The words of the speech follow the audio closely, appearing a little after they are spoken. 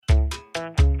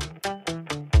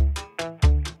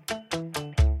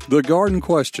The Garden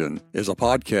Question is a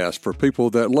podcast for people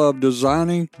that love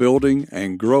designing, building,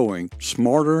 and growing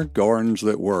smarter gardens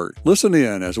that work. Listen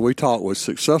in as we talk with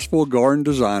successful garden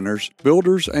designers,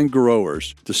 builders, and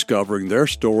growers, discovering their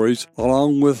stories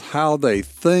along with how they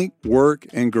think, work,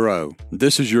 and grow.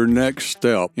 This is your next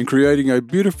step in creating a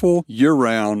beautiful,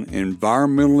 year-round,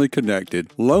 environmentally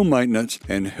connected, low-maintenance,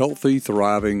 and healthy,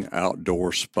 thriving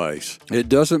outdoor space. It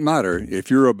doesn't matter if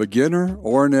you're a beginner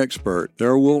or an expert,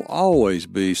 there will always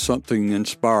be something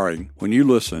inspiring when you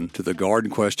listen to the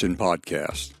Garden Question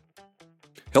podcast.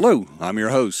 Hello, I'm your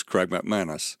host, Craig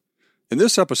McManus. In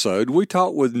this episode, we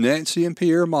talk with Nancy and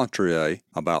Pierre Motrier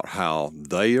about how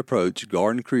they approach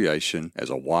garden creation as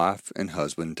a wife and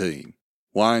husband team.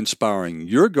 Why inspiring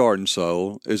your garden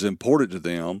soul is important to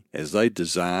them as they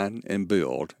design and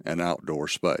build an outdoor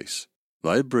space.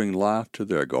 They bring life to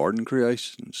their garden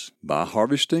creations by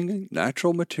harvesting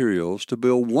natural materials to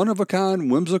build one-of-a-kind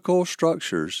whimsical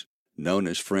structures known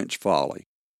as French folly.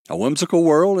 A whimsical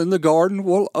world in the garden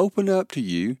will open up to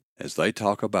you as they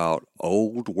talk about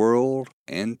old-world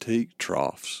antique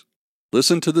troughs.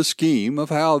 Listen to the scheme of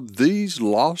how these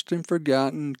lost and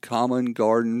forgotten common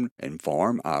garden and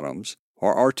farm items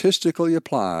are artistically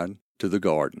applied to the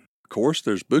garden. Of course,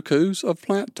 there's bukus of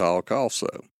plant talk also.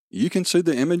 You can see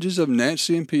the images of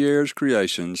Nancy and Pierre's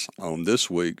creations on this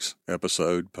week's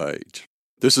episode page.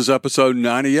 This is episode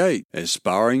 98,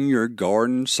 Inspiring Your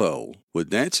Garden Soul,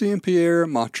 with Nancy and Pierre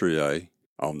Motrier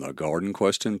on the Garden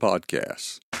Question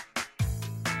podcast.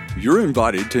 You're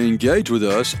invited to engage with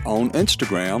us on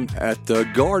Instagram at the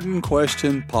Garden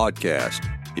Question Podcast.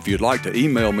 If you'd like to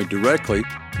email me directly,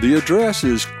 the address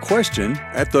is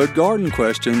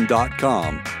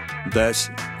question@thegardenquestion.com. That's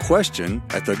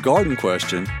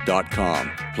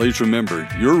question@thegardenquestion.com. Please remember,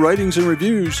 your ratings and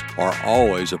reviews are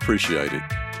always appreciated.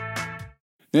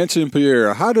 Nancy and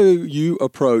Pierre, how do you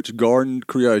approach garden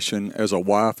creation as a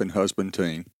wife and husband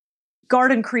team?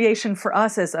 Garden creation for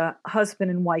us as a husband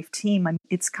and wife team,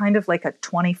 it's kind of like a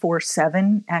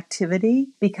 24/7 activity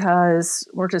because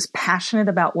we're just passionate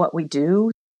about what we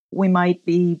do. We might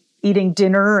be eating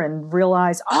dinner and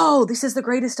realize, oh, this is the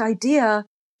greatest idea.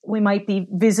 We might be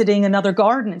visiting another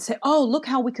garden and say, oh, look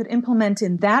how we could implement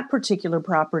in that particular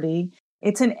property.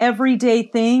 It's an everyday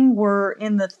thing. We're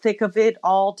in the thick of it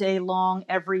all day long,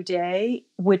 every day,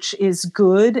 which is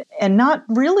good and not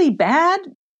really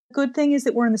bad. Good thing is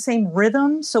that we're in the same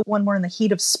rhythm. So when we're in the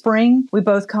heat of spring, we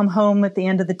both come home at the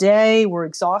end of the day. We're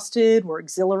exhausted, we're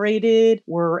exhilarated,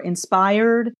 we're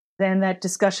inspired. Then that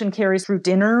discussion carries through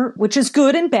dinner, which is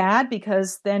good and bad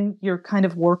because then you're kind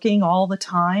of working all the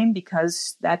time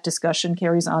because that discussion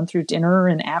carries on through dinner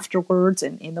and afterwards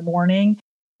and in the morning.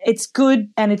 It's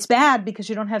good and it's bad because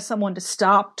you don't have someone to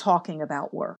stop talking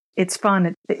about work. It's fun,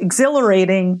 it's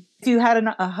exhilarating. If you had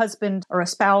a husband or a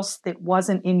spouse that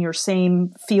wasn't in your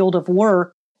same field of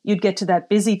work, you'd get to that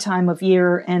busy time of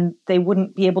year and they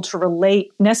wouldn't be able to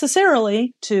relate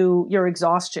necessarily to your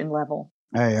exhaustion level.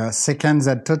 I second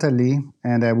that totally,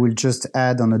 and I will just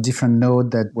add on a different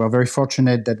note that we're very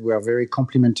fortunate that we are very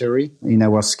complementary in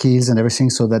our skills and everything,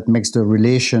 so that makes the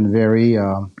relation very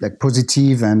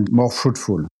positive and more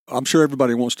fruitful. I'm sure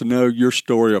everybody wants to know your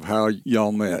story of how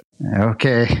y'all met.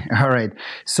 Okay, all right.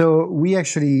 So we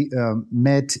actually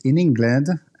met in England,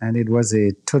 and it was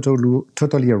a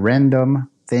totally a random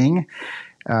thing.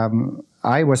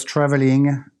 I was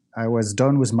traveling. I was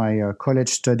done with my college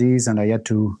studies, and I had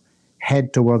to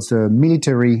head towards the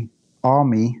military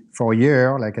army for a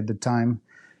year, like at the time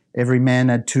every man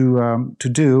had to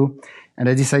do. And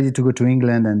I decided to go to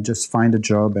England and just find a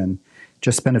job and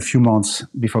just spend a few months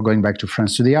before going back to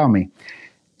France to the army.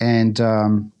 And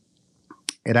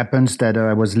it happens that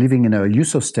I was living in a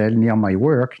youth hostel near my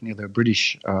work, near the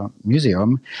British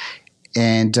Museum.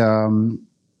 And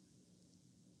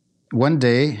one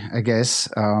day, I guess,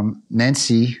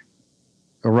 Nancy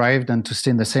arrived and to stay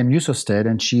in the same youth hostel,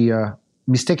 and she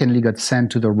mistakenly got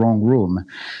sent to the wrong room.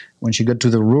 When she got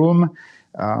to the room,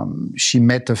 she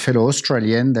met a fellow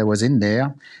Australian that was in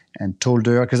there and told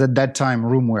her, because at that time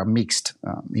rooms were mixed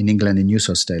in England in youth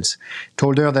hostels,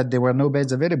 told her that there were no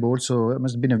beds available, so it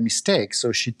must have been a mistake.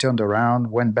 So she turned around,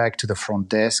 went back to the front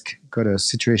desk, got a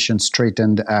situation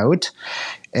straightened out,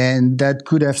 and that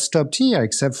could have stopped here,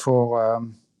 except for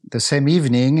the same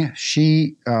evening,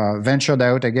 she ventured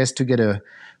out, I guess, to get a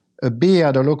beer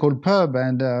at a local pub.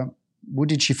 And who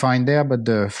did she find there but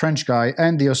the French guy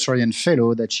and the Australian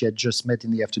fellow that she had just met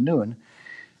in the afternoon?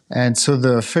 And so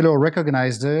the fellow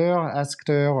recognized her, asked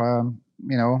her,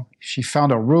 she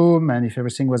found a room and if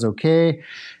everything was okay.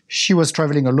 She was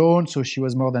traveling alone, so she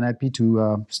was more than happy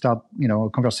to start, a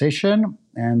conversation.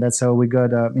 And that's how we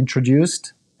got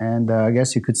introduced. And I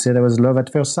guess you could say that was love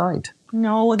at first sight.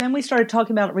 No, then we started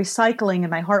talking about recycling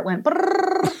and my heart went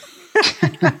brrrr.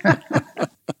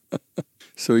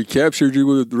 So he captured you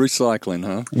with recycling,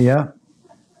 huh? Yeah.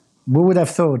 Who would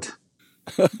have thought?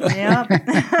 Yeah.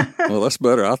 Well, that's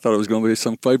better. I thought it was going to be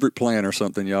some favorite plant or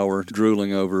something y'all were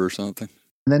drooling over or something.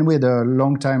 Then we had a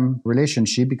long-time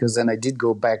relationship because then I did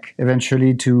go back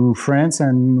eventually to France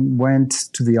and went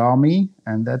to the army,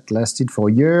 and that lasted for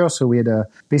a year. So we had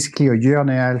basically a year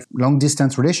and a half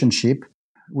long-distance relationship.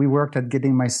 We worked at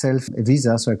getting myself a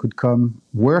visa so I could come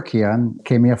work here, and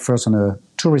came here first on a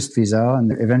tourist visa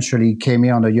and eventually came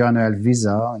here on a year and a half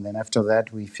visa. And then after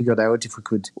that, we figured out if we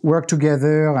could work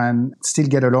together and still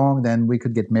get along, then we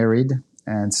could get married.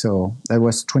 And so that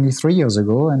was 23 years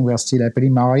ago, and we are still happily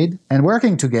married and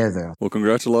working together. Well,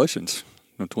 congratulations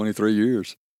on 23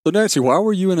 years. So, Nancy, why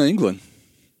were you in England?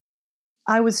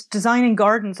 I was designing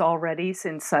gardens already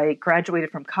since I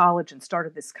graduated from college and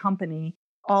started this company.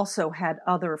 Also had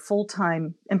other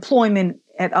full-time employment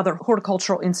at other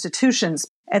horticultural institutions.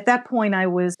 At that point, I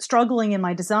was struggling in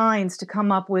my designs to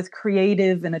come up with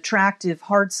creative and attractive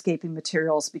hardscaping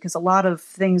materials because a lot of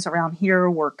things around here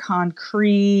were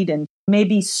concrete and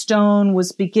maybe stone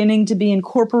was beginning to be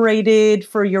incorporated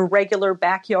for your regular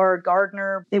backyard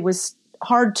gardener. It was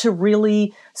hard to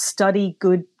really study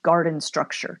good garden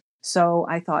structure. So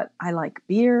I thought, I like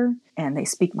beer and they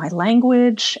speak my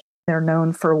language. They're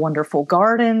known for wonderful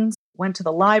gardens. Went to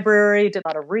the library, did a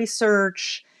lot of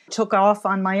research, took off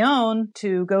on my own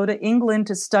to go to England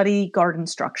to study garden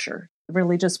structure.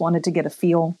 Really just wanted to get a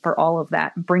feel for all of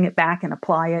that and bring it back and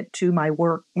apply it to my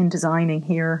work in designing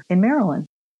here in Maryland.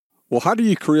 Well, how do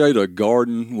you create a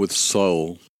garden with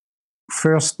soul?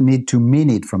 First, need to mean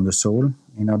it from the soul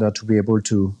in order to be able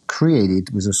to create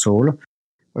it with a soul.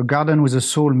 A garden with a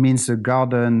soul means a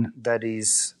garden that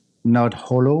is not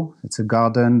hollow. It's a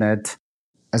garden that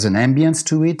has an ambience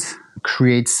to it,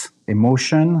 creates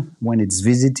emotion when it's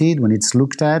visited, when it's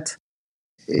looked at.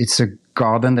 It's a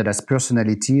garden that has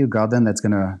personality, a garden that's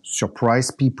going to surprise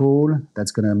people,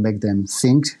 that's going to make them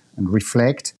think and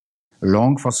reflect,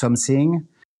 long for something.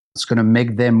 It's going to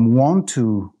make them want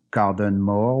to garden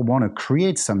more, want to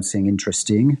create something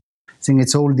interesting. I think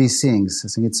it's all these things. I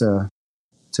think it's a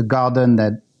garden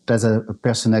that has a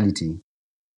personality.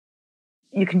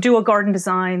 You can do a garden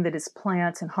design that is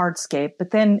plants and hardscape,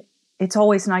 but then it's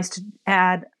always nice to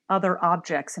add other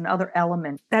objects and other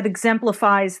elements that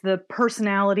exemplifies the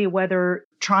personality, whether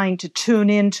trying to tune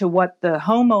into what the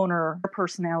homeowner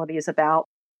personality is about.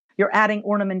 You're adding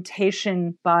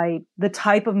ornamentation by the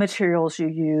type of materials you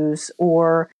use,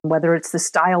 or whether it's the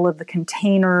style of the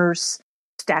containers,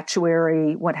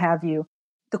 statuary, what have you.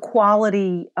 The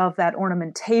quality of that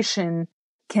ornamentation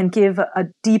can give a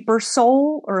deeper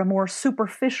soul or a more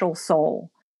superficial soul.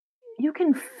 You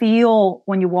can feel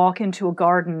when you walk into a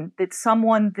garden that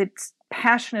someone that's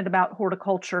passionate about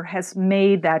horticulture has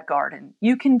made that garden.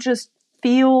 You can just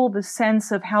feel the sense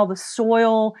of how the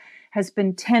soil has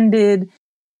been tended,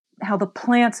 how the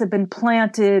plants have been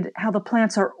planted, how the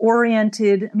plants are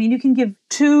oriented. I mean, you can give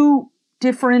two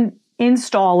different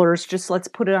installers, just let's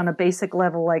put it on a basic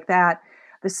level like that,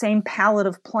 the same palette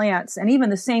of plants and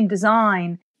even the same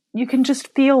design. You can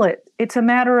just feel it. It's a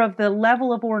matter of the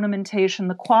level of ornamentation,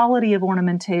 the quality of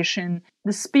ornamentation,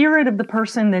 the spirit of the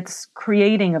person that's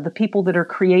creating, of the people that are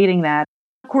creating that.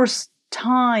 Of course,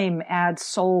 time adds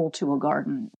soul to a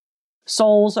garden.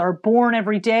 Souls are born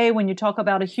every day when you talk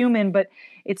about a human, but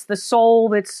it's the soul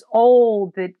that's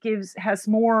old that has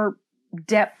more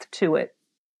depth to it.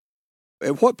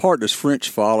 And what part does French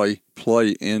folly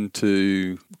play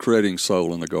into creating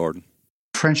soul in the garden?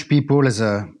 French people, as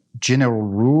a general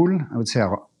rule, I would say,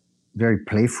 are very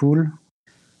playful.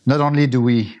 Not only do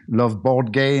we love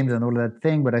board games and all that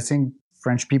thing, but I think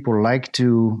French people like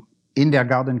to, in their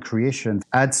garden creation,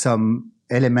 add some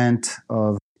element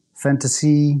of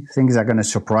fantasy, things that are going to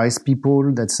surprise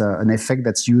people. That's an effect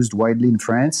that's used widely in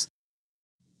France.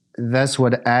 That's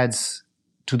what adds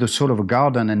to the soul of a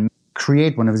garden and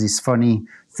create one of these funny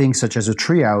things such as a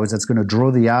treehouse that's going to draw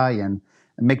the eye and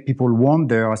make people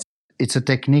wonder. It's a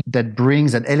technique that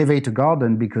elevates a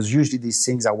garden because usually these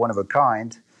things are one of a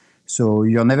kind. So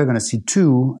you're never going to see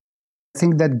two. I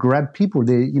think that grab people.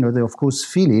 They of course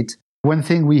feel it. One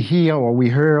thing we hear or we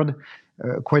heard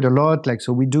quite a lot,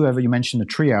 so we do have, you mentioned a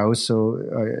treehouse. So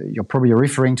you're probably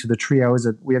referring to the treehouse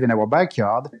that we have in our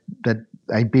backyard that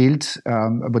I built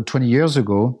about 20 years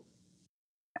ago.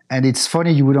 And it's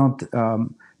funny, you wouldn't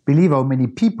believe how many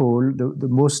people, the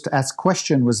most asked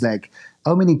question was like,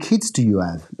 how many kids do you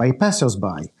have? By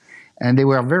passers-by. And they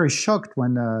were very shocked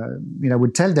when I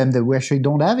would tell them that we actually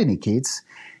don't have any kids.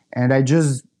 And I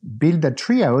just build that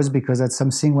treehouse because that's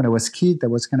something when I was a kid, that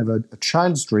was kind of a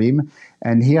child's dream.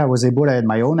 And here I had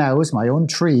my own house, my own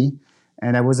tree,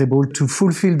 and I was able to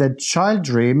fulfill that child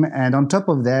dream. And on top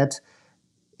of that,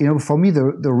 for me,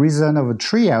 the reason of a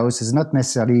treehouse is not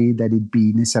necessarily that it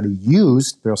be necessarily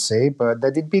used per se, but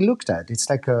that it be looked at. It's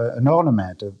like an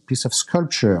ornament, a piece of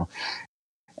sculpture.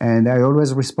 And I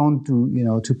always respond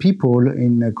to people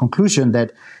in a conclusion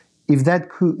that if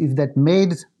that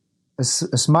made a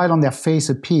smile on their face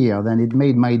appear, then it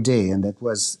made my day, and that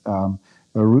was a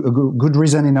good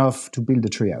reason enough to build a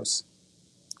treehouse.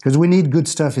 Because we need good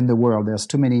stuff in the world. There's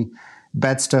too many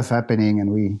bad stuff happening,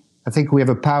 and I think we have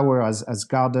a power as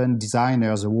garden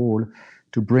designers as a whole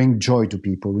to bring joy to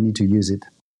people. We need to use it.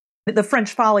 The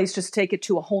French Follies just take it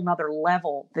to a whole nother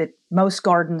level that most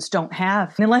gardens don't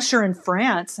have, unless you're in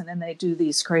France, and then they do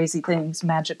these crazy things,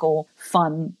 magical,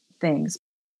 fun things.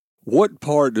 What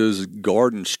part does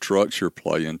garden structure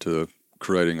play into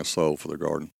creating a soul for the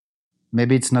garden?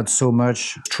 Maybe it's not so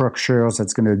much structures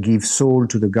that's going to give soul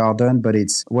to the garden, but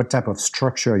it's what type of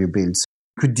structure you build.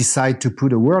 You could decide to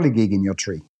put a whirligig in your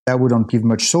tree. That wouldn't give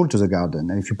much soul to the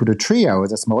garden. And if you put a treehouse,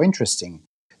 that's more interesting.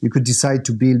 You could decide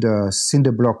to build a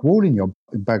cinder block wall in your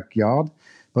backyard,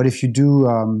 but if you do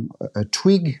a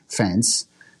twig fence,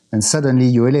 then suddenly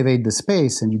you elevate the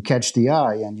space and you catch the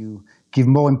eye and you give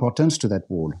more importance to that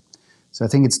wall. So I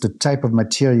think it's the type of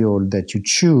material that you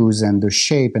choose and the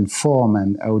shape and form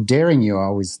and how daring you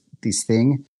are with this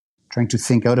thing, trying to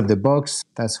think out of the box.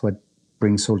 That's what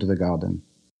brings soul to the garden.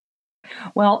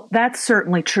 Well, that's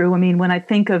certainly true. I mean, when I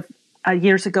think of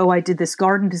years ago, I did this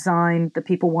garden design. The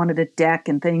people wanted a deck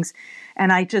and things.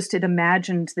 And I just had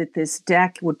imagined that this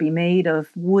deck would be made of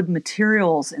wood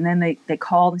materials. And then they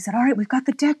called and said, all right, we've got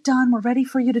the deck done. We're ready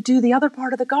for you to do the other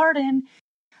part of the garden.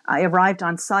 I arrived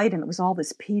on site and it was all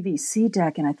this PVC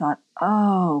deck. And I thought,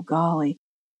 oh, golly.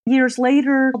 Years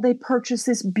later, they purchased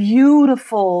this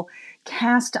beautiful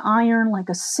cast iron, like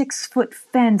a 6-foot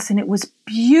fence, and it was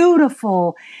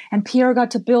beautiful. And Pierre got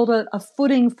to build a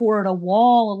footing for it, a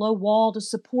low wall to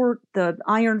support the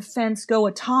iron fence go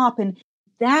atop, and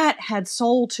that had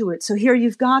soul to it. So here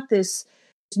you've got this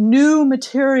new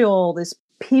material, this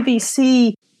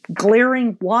PVC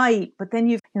glaring white, but then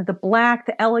you've the black,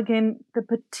 the elegant, the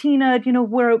patina,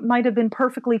 where it might have been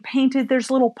perfectly painted.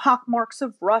 There's little pock marks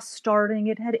of rust starting.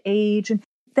 It had age, and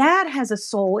that has a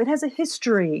soul. It has a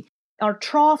history. Our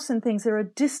troughs and things, they're a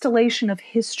distillation of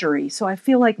history. So I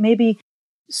feel like maybe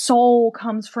soul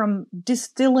comes from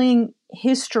distilling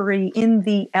history in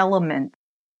the element.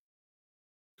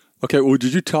 Okay, well,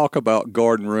 did you talk about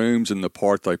garden rooms and the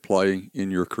part they play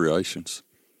in your creations?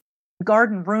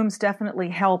 Garden rooms definitely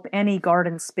help any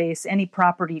garden space, any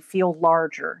property feel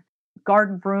larger.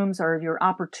 Garden rooms are your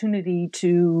opportunity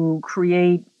to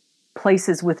create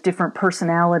places with different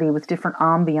personality, with different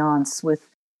ambiance, with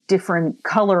different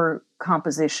color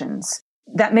compositions.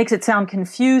 That makes it sound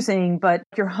confusing, but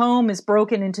your home is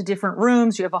broken into different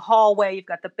rooms. You have a hallway, you've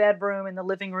got the bedroom and the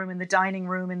living room and the dining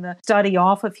room and the study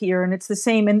off of here. And it's the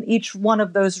same. And each one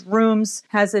of those rooms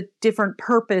has a different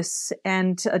purpose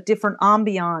and a different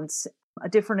ambiance, a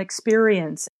different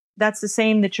experience. That's the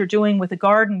same that you're doing with a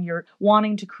garden. You're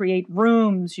wanting to create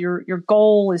rooms. Your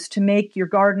goal is to make your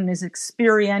garden as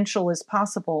experiential as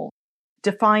possible.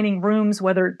 Defining rooms,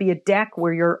 whether it be a deck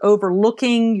where you're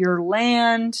overlooking your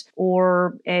land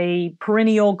or a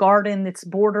perennial garden that's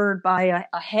bordered by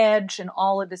a hedge and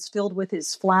all it is filled with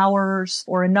is flowers,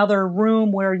 or another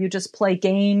room where you just play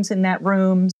games in that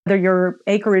room. Whether your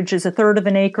acreage is 1/3 of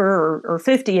an acre or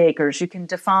 50 acres, you can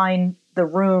define the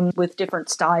room with different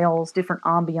styles, different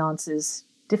ambiances.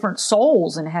 Different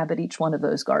souls inhabit each one of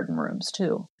those garden rooms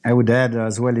too. I would add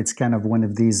as well, it's kind of one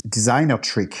of these designer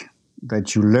tricks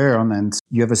that you learn, and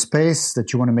you have a space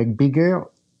that you want to make bigger,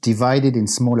 divide it in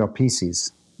smaller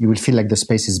pieces. You will feel like the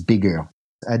space is bigger.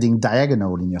 Adding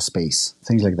diagonal in your space,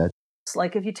 things like that. It's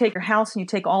like if you take your house and you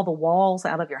take all the walls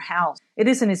out of your house, it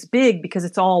isn't as big because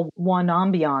it's all one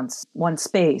ambiance, one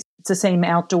space. It's the same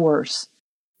outdoors.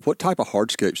 What type of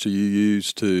hardscapes do you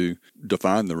use to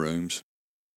define the rooms?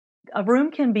 A room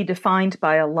can be defined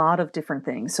by a lot of different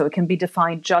things. So it can be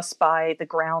defined just by the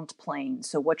ground plane.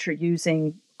 So what you're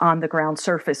using on the ground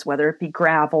surface, whether it be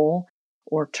gravel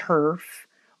or turf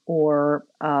or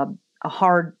a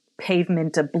hard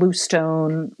pavement, a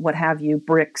bluestone, what have you,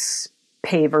 bricks,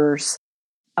 pavers.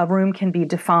 A room can be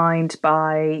defined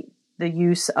by the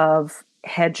use of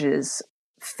hedges,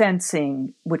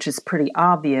 fencing, which is pretty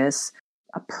obvious.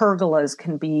 Pergolas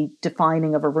can be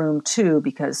defining of a room too,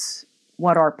 because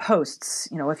what are posts?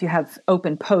 If you have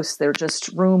open posts, they're just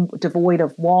room devoid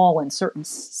of wall in certain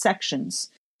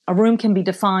sections. A room can be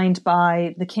defined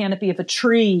by the canopy of a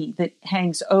tree that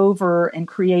hangs over and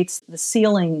creates the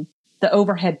ceiling, the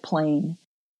overhead plane.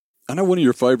 I know one of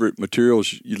your favorite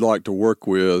materials you like to work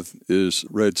with is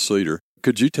red cedar.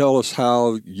 Could you tell us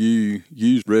how you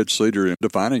use red cedar in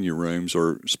defining your rooms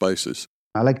or spaces?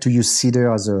 I like to use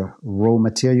cedar as a raw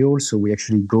material, so we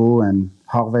actually go and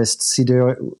harvest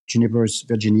cedar. Juniper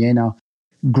virginiana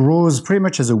grows pretty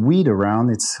much as a weed around.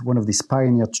 It's one of these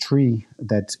pioneer trees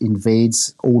that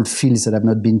invades old fields that have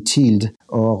not been tilled,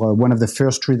 or one of the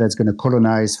first trees that's going to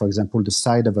colonize, for example, the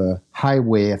side of a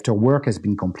highway after work has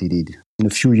been completed. In a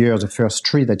few years, the first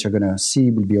tree that you're going to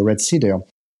see will be a red cedar.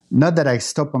 Not that I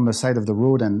stop on the side of the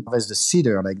road and harvest the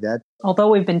cedar like that. Although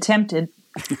we've been tempted.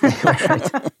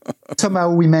 Right.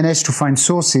 Somehow we managed to find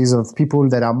sources of people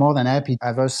that are more than happy to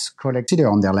have us collect cedar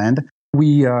on their land.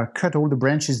 We cut all the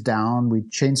branches down, we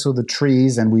chainsaw the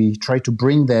trees, and we try to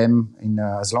bring them in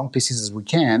as long pieces as we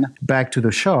can back to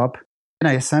the shop. And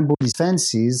I assemble these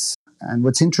fences. And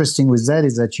what's interesting with that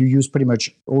is that you use pretty much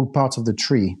all parts of the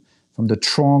tree, from the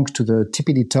trunk to the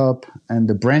tippity top and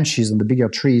the branches on the bigger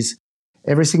trees.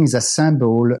 Everything is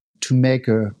assembled to make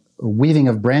a weaving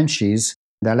of branches.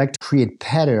 I like to create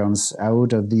patterns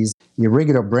out of these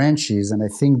irregular branches, and I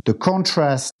think the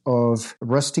contrast of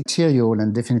rustic material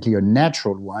and definitely a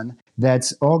natural one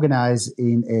that's organized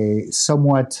in a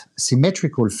somewhat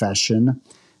symmetrical fashion,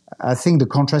 I think the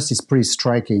contrast is pretty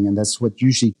striking, and that's what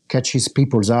usually catches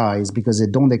people's eyes because they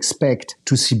don't expect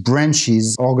to see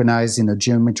branches organized in a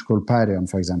geometrical pattern,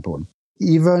 for example.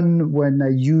 Even when I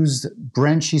use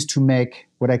branches to make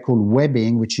what I call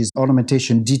webbing, which is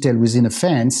ornamentation detail within a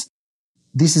fence,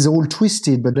 this is all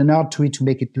twisted, but an art to it to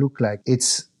make it look like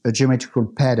it's a geometrical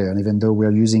pattern, even though we're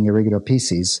using irregular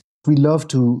pieces. We love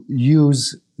to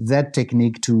use that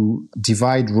technique to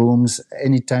divide rooms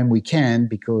anytime we can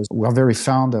because we're very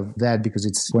fond of that because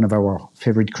it's one of our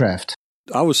favorite crafts.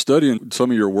 I was studying some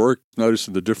of your work,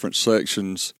 noticing the different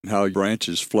sections, how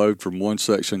branches flowed from one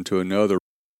section to another.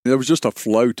 There was just a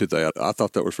flow to that. I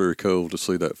thought that was very cool to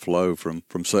see that flow from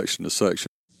section to section.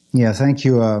 Yeah, thank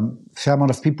you. A fair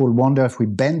amount of people wonder if we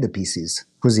bend the pieces.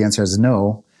 Of course, the answer is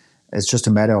no. It's just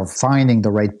a matter of finding the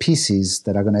right pieces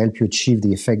that are going to help you achieve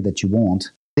the effect that you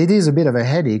want. It is a bit of a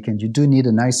headache, and you do need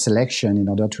a nice selection in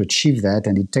order to achieve that,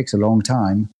 and it takes a long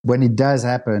time. When it does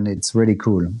happen, it's really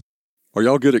cool. Are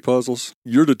y'all good at puzzles?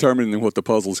 You're determining what the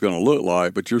puzzle's going to look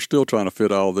like, but you're still trying to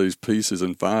fit all these pieces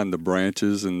and find the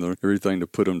branches and everything to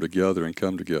put them together and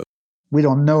come together. We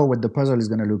don't know what the puzzle is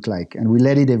going to look like, and we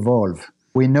let it evolve.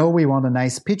 We know we want a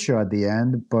nice picture at the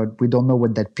end, but we don't know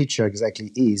what that picture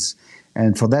exactly is.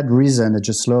 And for that reason, I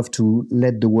just love to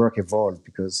let the work evolve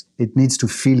because it needs to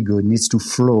feel good, it needs to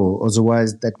flow.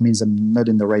 Otherwise, that means I'm not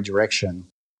in the right direction.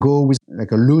 Go with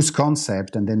like a loose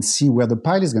concept and then see where the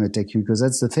pile is going to take you, because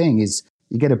that's the thing is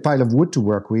you get a pile of wood to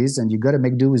work with and you got to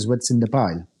make do with what's in the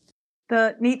pile.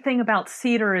 The neat thing about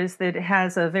cedar is that it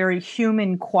has a very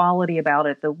human quality about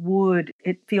it. The wood,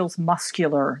 it feels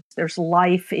muscular. There's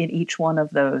life in each one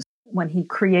of those. When he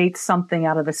creates something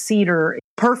out of the cedar,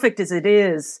 perfect as it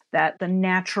is, that the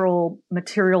natural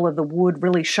material of the wood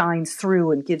really shines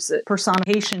through and gives a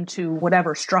personification to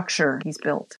whatever structure he's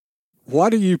built. Why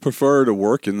do you prefer to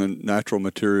work in the natural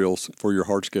materials for your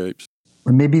hardscapes?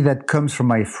 Maybe that comes from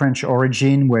my French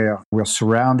origin, where we're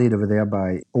surrounded over there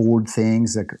by old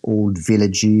things like old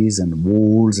villages and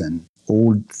walls and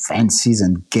old fences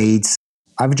and gates.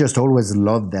 I've just always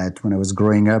loved that when I was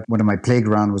growing up. One of my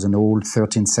playgrounds was an old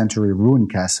 13th century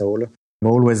ruined castle. I've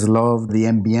always loved the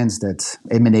ambience that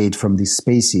emanate from these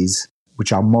spaces,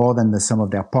 which are more than the sum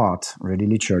of their part, really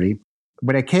literally.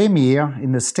 When I came here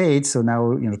in the States, so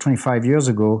now 25 years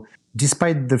ago,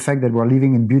 despite the fact that we're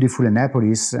living in beautiful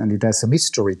Annapolis and it has some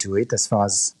history to it as far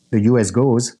as the US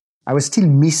goes, I was still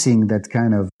missing that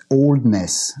kind of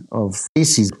oldness of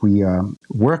spaces we are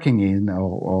working in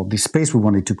or the space we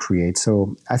wanted to create.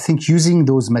 So I think using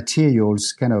those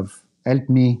materials kind of helped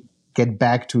me get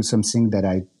back to something that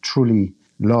I truly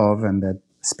love and that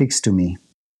speaks to me.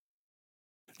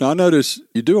 Now, I notice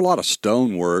you do a lot of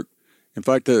stone work. In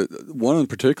fact, one in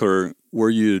particular where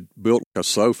you built a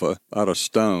sofa out of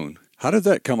stone. How did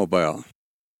that come about?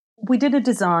 We did a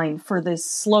design for this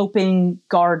sloping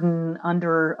garden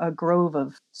under a grove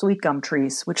of sweet gum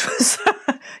trees, which was,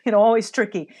 always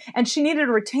tricky. And she needed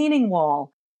a retaining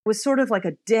wall. It was sort of like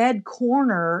a dead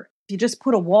corner. You just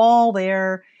put a wall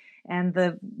there, and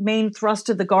the main thrust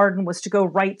of the garden was to go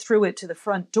right through it to the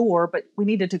front door, but we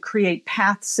needed to create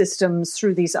path systems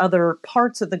through these other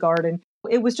parts of the garden.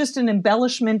 It was just an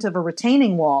embellishment of a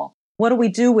retaining wall. What do we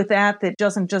do with that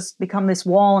doesn't just become this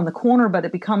wall in the corner, but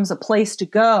it becomes a place to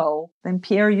go? Then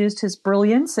Pierre used his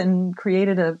brilliance and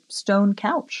created a stone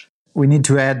couch. We need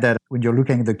to add that when you're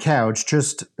looking at the couch,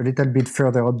 just a little bit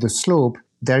further up the slope,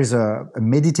 there is a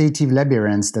meditative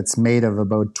labyrinth that's made of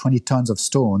about 20 tons of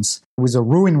stones with a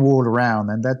ruin wall around.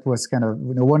 And that was kind of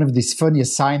one of these funny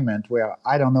assignments where,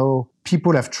 I don't know,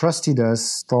 people have trusted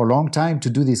us for a long time to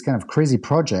do these kind of crazy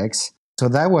projects. So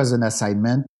that was an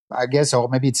assignment, I guess, or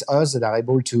maybe it's us that are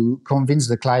able to convince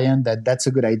the client that that's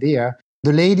a good idea.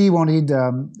 The lady wanted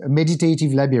a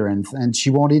meditative labyrinth, and she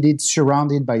wanted it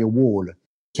surrounded by a wall.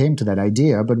 Came to that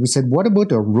idea, but we said, what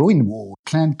about a ruin wall,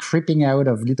 plant creeping out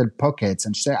of little pockets?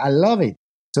 And she said, I love it.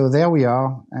 So there we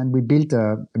are, and we built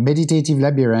a meditative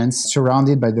labyrinth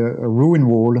surrounded by the ruin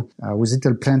wall with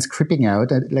little plants creeping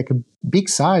out, like a big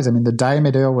size. I mean, the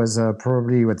diameter was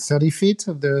probably, 30 feet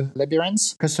of the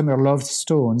labyrinth. Customer loved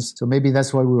stones, so maybe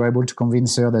that's why we were able to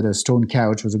convince her that a stone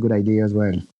couch was a good idea as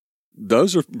well.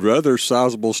 Those are rather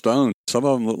sizable stones. Some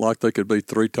of them look like they could be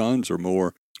 3 tons or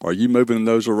more. Are you moving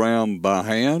those around by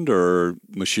hand or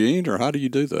machine, or how do you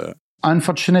do that?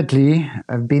 Unfortunately,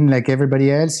 I've been like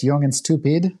everybody else, young and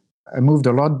stupid. I moved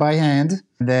a lot by hand.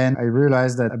 Then I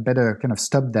realized that I better kind of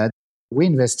stop that. We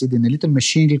invested in a little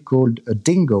machine called a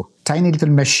dingo, tiny little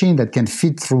machine that can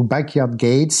fit through backyard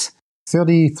gates,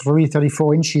 33,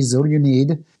 34 inches, all you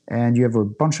need. And you have a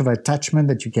bunch of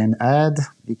attachments that you can add.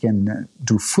 You can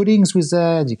do footings with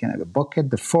that. You can have a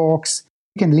bucket, the forks.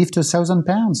 You can lift 1,000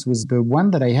 pounds with the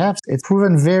one that I have. It's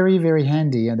proven very, very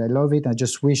handy, and I love it. I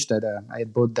just wish that I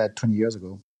had bought that 20 years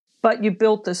ago. But you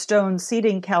built the stone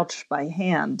seating couch by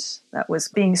hand. That was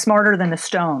being smarter than a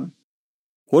stone.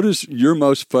 What is your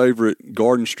most favorite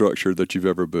garden structure that you've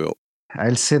ever built?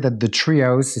 I'll say that the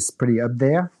treehouse is pretty up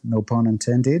there, no pun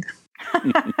intended.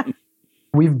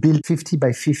 We've built 50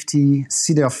 by 50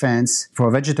 cedar fence for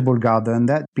a vegetable garden.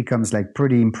 That becomes like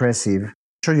pretty impressive. I'm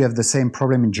sure you have the same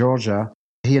problem in Georgia.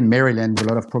 Here in Maryland, a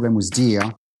lot of problem with deer.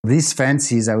 These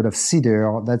fences out of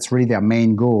cedar, that's really their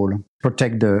main goal,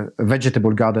 protect the vegetable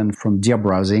garden from deer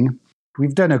browsing.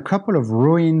 We've done a couple of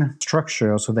ruin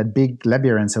structures, so that big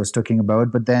labyrinth I was talking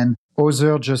about, but then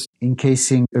other just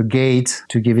encasing a gate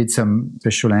to give it some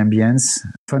special ambience.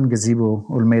 Fun gazebo,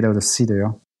 all made out of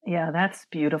cedar. Yeah, that's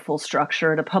beautiful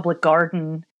structure at a public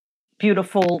garden.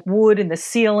 Beautiful wood in the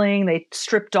ceiling. They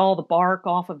stripped all the bark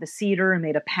off of the cedar and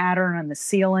made a pattern on the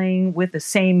ceiling with the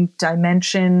same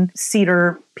dimension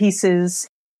cedar pieces.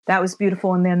 That was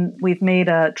beautiful. And then we've made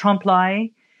a trompe-l'oeil,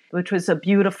 which was a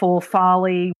beautiful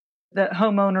folly. The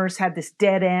homeowners had this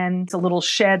dead end, it's a little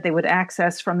shed they would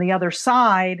access from the other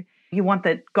side. You want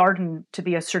the garden to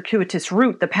be a circuitous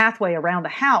route, the pathway around the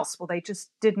house. Well, they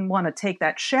just didn't want to take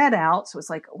that shed out. So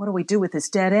it's like, what do we do with this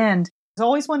dead end?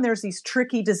 Always when there's these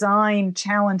tricky design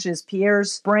challenges,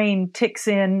 Pierre's brain ticks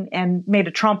in and made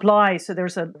a trompe-l'oeil. So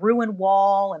there's a ruined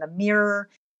wall and a mirror.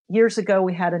 Years ago,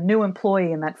 we had a new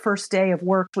employee, and that first day of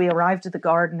work, we arrived at the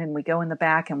garden and we go in the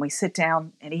back and we sit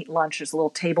down and eat lunch. There's a little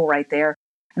table right there.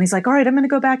 And he's like, all right, I'm going to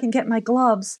go back and get my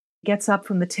gloves. He gets up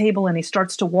from the table and he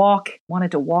starts to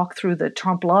wanted to walk through the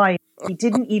trompe-l'oeil. He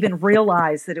didn't even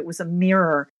realize that it was a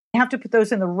mirror. You have to put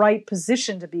those in the right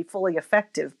position to be fully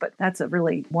effective, but that's a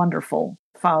really wonderful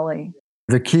folly.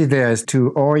 The key there is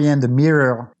to orient the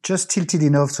mirror just tilted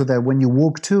enough so that when you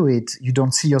walk to it, you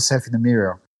don't see yourself in the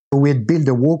mirror. So we had built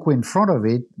a walkway in front of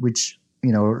it, which,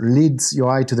 leads your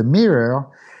eye to the mirror,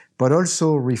 but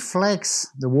also the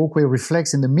walkway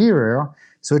reflects in the mirror,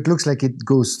 so it looks like it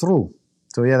goes through.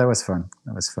 So yeah, that was fun.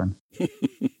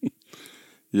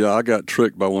 Yeah, I got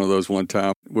tricked by one of those one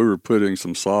time. We were putting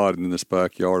some sod in this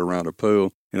backyard around a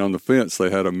pool, and on the fence they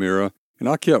had a mirror. And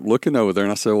I kept looking over there,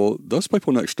 and I said, well, those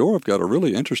people next door have got a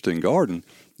really interesting garden.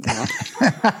 And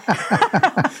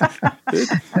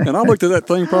I looked at that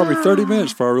thing probably 30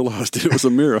 minutes before I realized it was a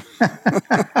mirror.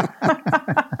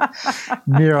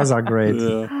 Mirrors are great.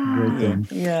 Yeah. Great thing.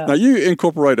 Yeah. Now, you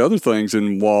incorporate other things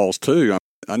in walls, too.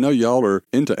 I know y'all are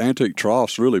into antique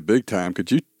troughs really big time.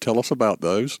 Could you tell us about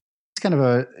those? It's kind of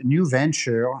a new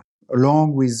venture,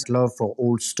 along with love for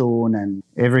old stone and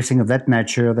everything of that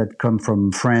nature that come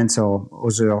from France or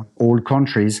other old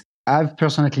countries. I've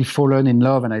personally fallen in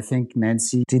love, and I think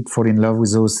Nancy did fall in love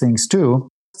with those things too.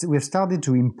 We've started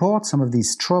to import some of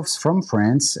these troughs from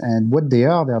France, and what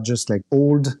they're just like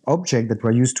old objects that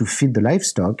were used to feed the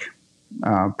livestock,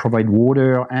 provide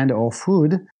water and or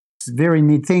food. The very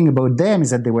neat thing about them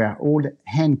is that they were all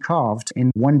hand-carved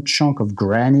in one chunk of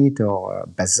granite or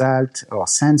basalt or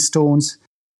sandstones.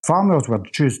 Farmers were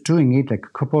just doing it like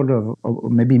a couple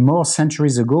of maybe more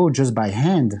centuries ago just by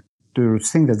hand. The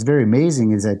thing that's very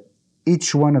amazing is that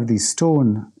each one of these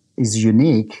stones is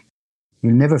unique.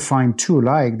 You'll never find two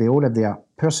alike. They all have their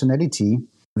personality.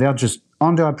 They're just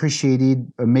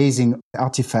underappreciated, amazing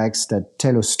artifacts that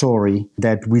tell a story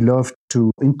that we love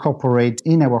to incorporate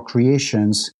in our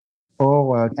creations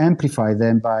or amplify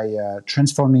them by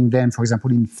transforming them, for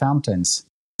example, in fountains,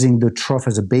 using the trough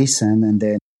as a basin and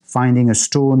then finding a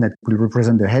stone that will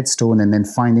represent the headstone and then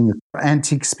finding an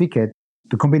antique spigot.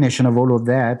 The combination of all of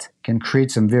that can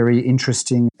create some very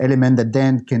interesting element that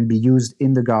then can be used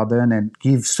in the garden and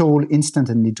give soul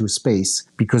instantly to space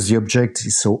because the object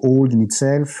is so old in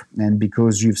itself and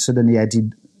because you've suddenly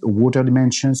added water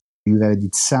dimensions, you've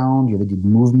added sound, you've added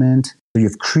movement, so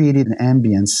you've created an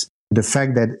ambience. The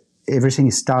fact that everything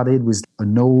is started with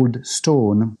an old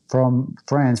stone from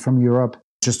France, from Europe,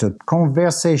 just a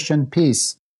conversation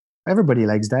piece. Everybody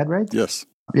likes that, right? Yes.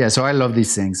 Yeah, so I love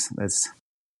these things.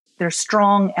 They're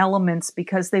strong elements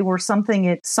because they were something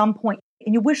at some point.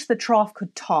 And you wish the trough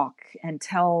could talk and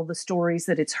tell the stories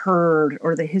that it's heard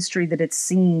or the history that it's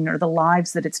seen or the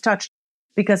lives that it's touched.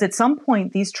 Because at some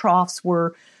point, these troughs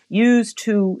were used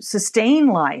to sustain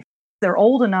life. They're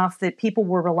old enough that people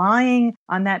were relying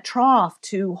on that trough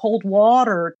to hold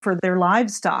water for their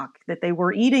livestock that they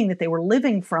were eating, that they were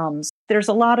living from. There's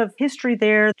a lot of history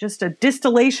there, just a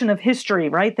distillation of history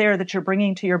right there that you're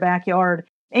bringing to your backyard.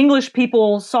 English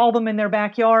people saw them in their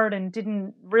backyard and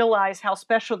didn't realize how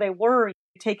special they were. You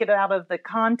take it out of the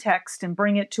context and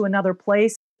bring it to another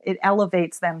place, it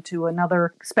elevates them to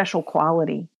another special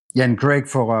quality. Yeah, and Greg,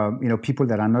 for people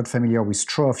that are not familiar with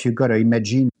trough, you got to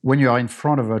imagine when you are in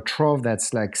front of a trough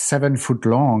that's like 7 foot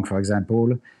long, for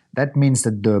example, that means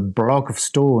that the block of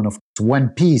stone of one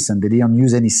piece, and they didn't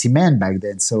use any cement back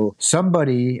then. So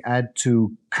somebody had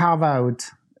to carve out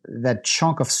that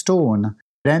chunk of stone.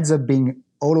 It ends up being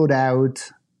hollowed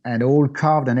out and all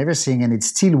carved and everything, and it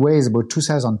still weighs about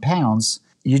 2,000 pounds.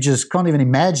 You just can't even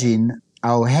imagine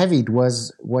how heavy it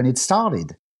was when it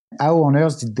started. How on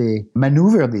earth did they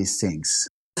maneuver these things?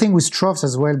 The thing with troughs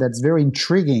as well that's very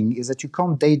intriguing is that you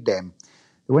can't date them.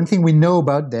 The one thing we know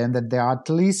about them that they are at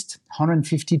least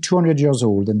 150, 200 years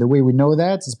old. And the way we know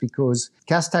that is because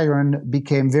cast iron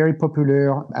became very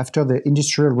popular after the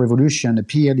Industrial Revolution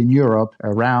appeared in Europe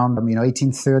around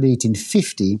 1830,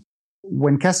 1850.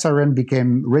 When cast iron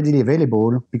became readily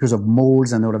available because of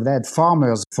molds and all of that,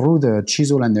 farmers threw the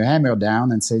chisel and the hammer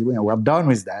down and said, we're done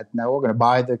with that. Now we're going to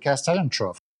buy the cast iron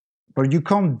trough. But you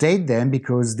can't date them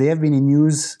because they have been in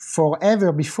use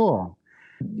forever before.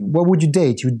 What would you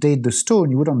date? You date the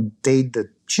stone. You wouldn't date the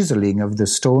chiseling of the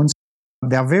stones.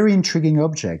 They are very intriguing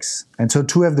objects. And so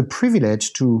to have the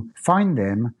privilege to find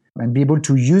them and be able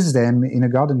to use them in a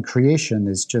garden creation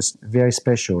is just very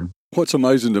special. What's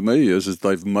amazing to me is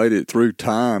they've made it through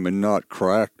time and not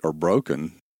cracked or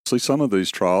broken. See some of these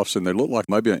troughs, and they look like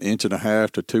maybe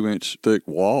 1.5 to 2 inch thick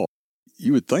wall.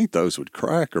 You would think those would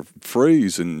crack or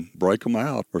freeze and break them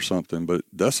out or something, but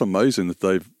that's amazing that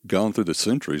they've gone through the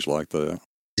centuries like that.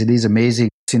 It is amazing.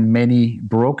 I've seen many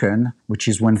broken, which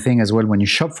is one thing as well when you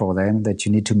shop for them, that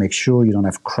you need to make sure you don't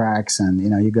have cracks and,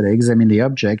 you got to examine the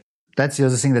object. That's the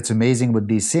other thing that's amazing with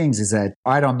these things is that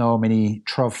I don't know how many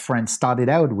trough friends started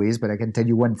out with, but I can tell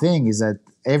you one thing is that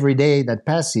every day that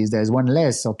passes, there's one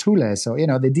less or two less, or,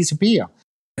 they disappear.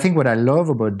 I think what I love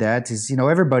about that is,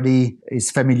 everybody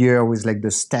is familiar with like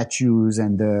the statues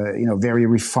and the, very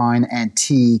refined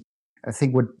antique. I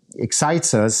think what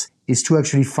excites us is to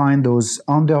actually find those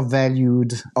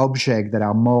undervalued objects that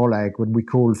are more like what we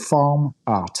call farm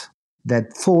art.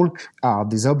 That folk art,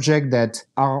 these objects that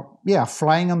are,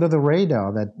 flying under the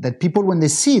radar, that people, when they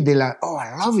see it, they're like, oh,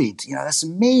 I love it. That's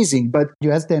amazing. But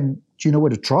you ask them, do you know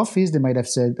what a trough is? They might have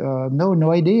said,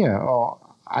 no idea. Or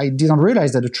I didn't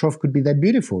realize that a trough could be that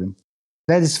beautiful.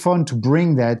 That is fun to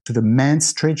bring that to the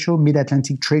MANTS trade show,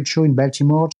 Mid-Atlantic trade show in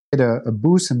Baltimore. We had a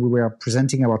booth and we were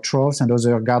presenting our troughs and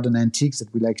other garden antiques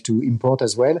that we like to import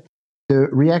as well. The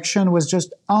reaction was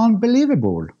just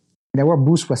unbelievable. And our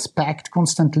booth was packed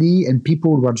constantly and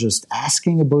people were just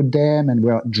asking about them and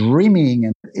were dreaming.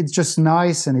 And it's just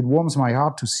nice and it warms my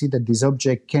heart to see that this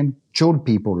object can jolt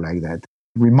people like that.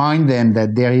 Remind them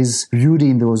that there is beauty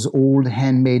in those old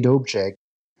handmade objects.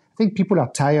 I think people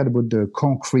are tired about the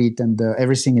concrete and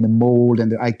everything in a mold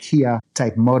and the IKEA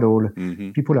type model.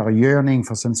 Mm-hmm. People are yearning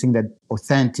for something that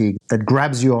authentic, that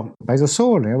grabs you by the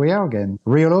soul. Here we are again.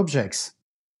 Real objects.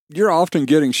 You're often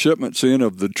getting shipments in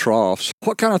of the troughs.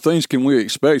 What kind of things can we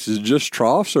expect? Is it just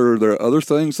troughs or are there other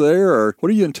things there? Or what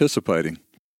are you anticipating?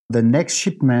 The next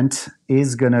shipment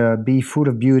is going to be full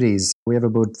of beauties. We have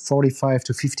about 45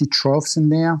 to 50 troughs in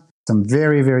there. Some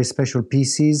very, very special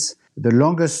pieces. The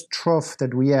longest trough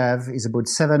that we have is about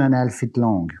 7.5 feet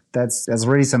long. That's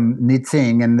really some neat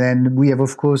thing. And then we have,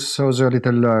 of course, other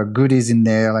little goodies in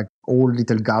there, like old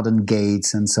little garden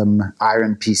gates and some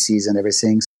iron pieces and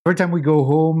everything. Every time we go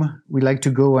home, we like to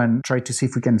go and try to see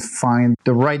if we can find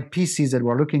the right pieces that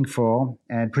we're looking for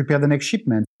and prepare the next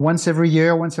shipment. Once every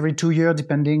year, once every 2 years,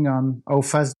 depending on how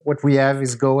fast what we have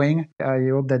is going. I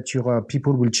hope that your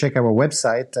people will check our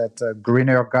website at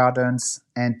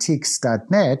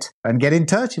greenergardensantiques.net and get in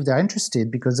touch if they're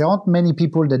interested, because there aren't many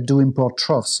people that do import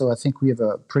troughs. So I think we have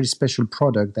a pretty special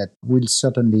product that will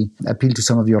certainly appeal to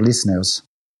some of your listeners.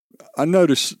 I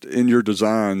noticed in your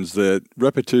designs that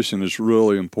repetition is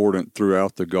really important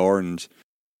throughout the gardens.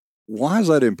 Why is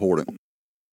that important?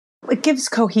 It gives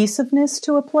cohesiveness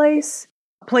to a place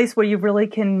where you really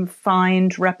can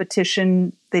find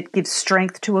repetition that gives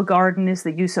strength to a garden is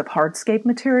the use of hardscape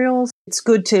materials. It's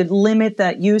good to limit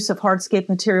that use of hardscape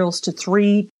materials to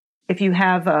 3. If you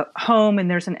have a home and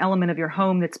there's an element of your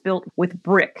home that's built with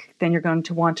brick, then you're going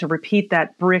to want to repeat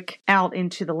that brick out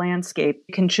into the landscape.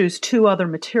 You can choose 2 other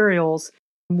materials.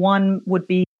 One would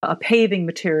be a paving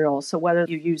material. So whether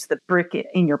you use the brick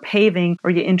in your paving or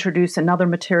you introduce another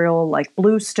material like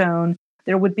bluestone,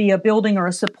 there would be a building or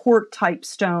a support type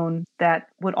stone that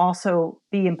would also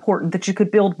be important that you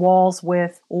could build walls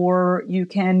with, or you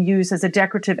can use as a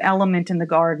decorative element in the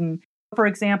garden. For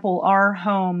example, our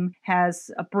home has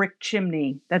a brick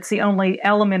chimney. That's the only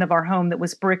element of our home that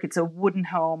was brick. It's a wooden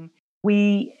home.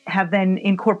 We have then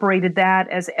incorporated that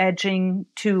as edging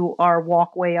to our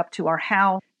walkway up to our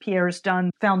house. Pierre's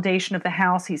done foundation of the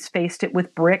house. He's faced it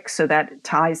with brick, so that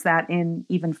ties that in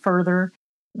even further.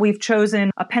 We've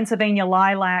chosen a Pennsylvania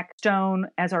lilac stone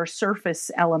as our surface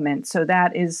element. So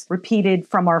that is repeated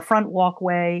from our front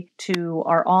walkway to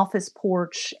our office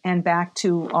porch and back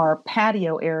to our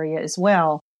patio area as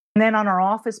well. And then on our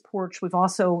office porch, we've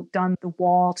also done the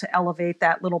wall to elevate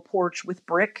that little porch with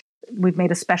brick. We've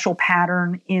made a special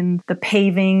pattern in the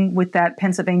paving with that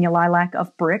Pennsylvania lilac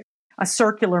of brick, a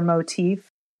circular motif.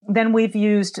 Then we've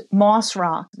used moss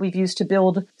rock. We've used to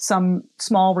build some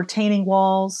small retaining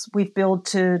walls. We've built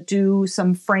to do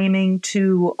some framing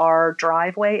to our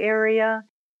driveway area.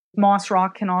 Moss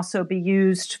rock can also be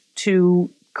used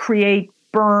to create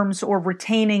berms or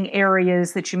retaining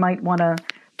areas that you might want to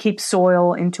keep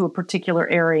soil into a particular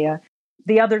area.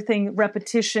 The other thing,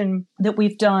 repetition that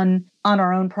we've done on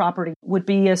our own property would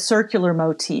be a circular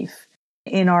motif.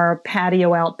 In our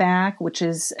patio out back, which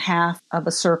is half of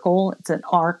a circle, it's an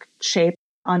arc shape.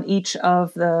 On each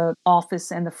of the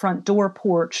office and the front door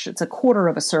porch, it's a quarter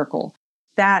of a circle.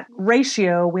 That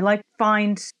ratio, we like to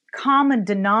find common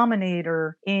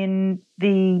denominator in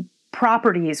the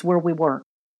properties where we work.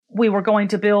 We were going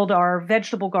to build our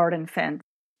vegetable garden fence.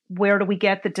 Where do we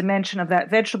get the dimension of that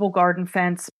vegetable garden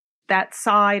fence? That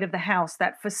side of the house,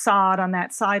 that facade on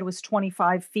that side was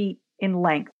 25 feet in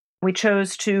length. We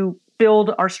chose to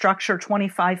build our structure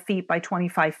 25 feet by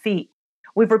 25 feet.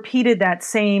 We've repeated that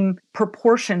same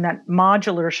proportion, that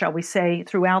modular, shall we say,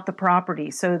 throughout the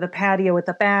property. So the patio at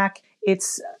the back,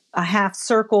 it's a half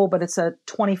circle, but it's a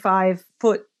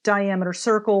 25-foot diameter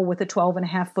circle with a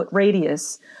 12.5-foot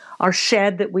radius. Our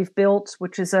shed that we've built,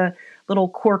 which is a little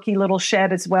quirky little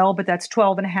shed as well, but that's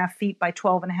 12.5 feet by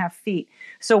 12.5 feet.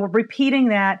 So we're repeating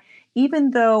that, even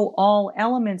though all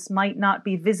elements might not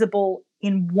be visible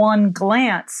in one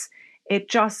glance. It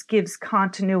just gives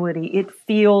continuity. It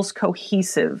feels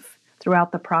cohesive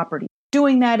throughout the property.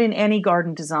 Doing that in any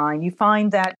garden design, you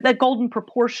find that golden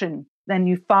proportion, then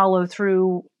you follow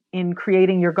through in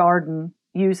creating your garden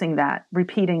using that,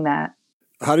 repeating that.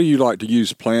 How do you like to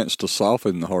use plants to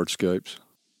soften the hardscapes?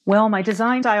 Well, my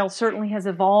design style certainly has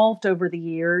evolved over the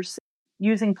years.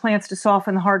 Using plants to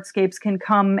soften the hardscapes can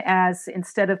come as,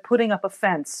 instead of putting up a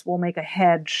fence, we'll make a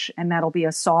hedge, and that'll be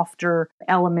a softer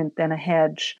element than a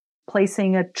hedge.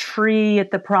 Placing a tree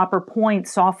at the proper point,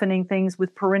 softening things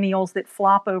with perennials that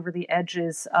flop over the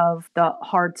edges of the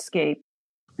hardscape.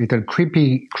 Little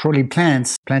creepy, crawly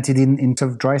plants planted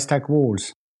into dry stack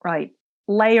walls. Right.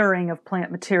 Layering of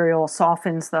plant material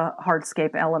softens the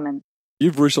hardscape element.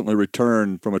 You've recently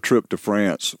returned from a trip to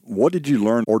France. What did you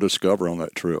learn or discover on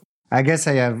that trip? I guess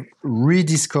I have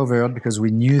rediscovered, because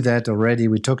we knew that already,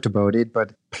 we talked about it,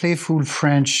 but playful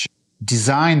French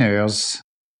designers.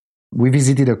 We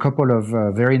visited a couple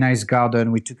of very nice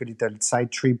gardens. We took a little side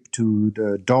trip to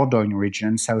the Dordogne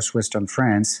region, southwestern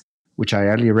France, which I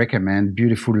highly recommend.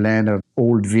 Beautiful land of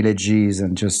old villages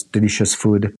and just delicious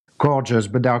food. Gorgeous.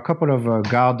 But there are a couple of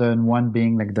gardens, one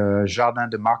being like the Jardin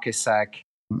de Marquessac,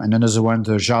 and another one,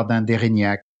 the Jardin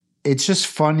d'Erignac. It's just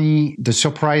funny, the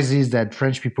surprises that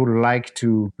French people like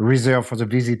to reserve for the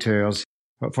visitors.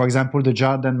 For example, the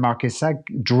Jardin Marquesac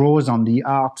draws on the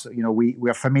art. We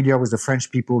are familiar with the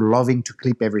French people loving to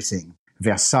clip everything.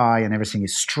 Versailles and everything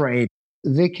is straight.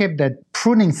 They kept that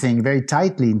pruning thing very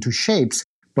tightly into shapes,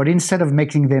 but instead of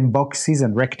making them boxes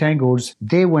and rectangles,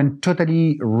 they went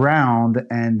totally round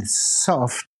and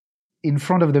soft. In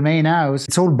front of the main house,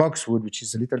 it's all boxwood, which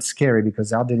is a little scary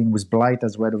because they are dealing with blight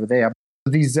as well over there.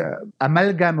 These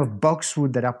amalgam of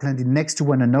boxwood that are planted next to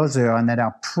one another and that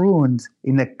are pruned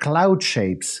in the cloud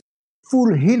shapes.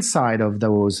 Full hillside of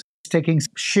those, taking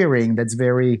shearing that's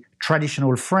very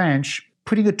traditional French,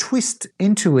 putting a twist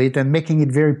into it and making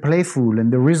it very playful.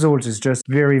 And the result is just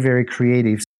very, very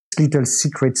creative. Little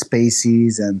secret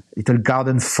spaces and little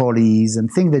garden follies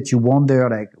and things that you wonder,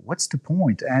 like, what's the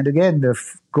point? And again, the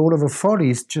goal of a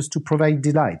folly is just to provide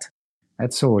delight.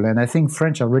 That's all. And I think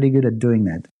French are really good at doing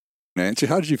that. Nancy,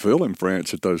 how did you feel in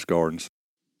France at those gardens?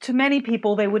 To many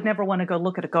people, they would never want to go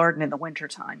look at a garden in the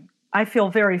wintertime. I feel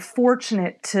very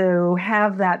fortunate to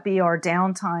have that be our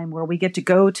downtime where we get to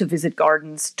go to visit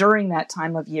gardens during that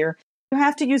time of year. You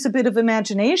have to use a bit of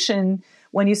imagination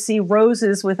when you see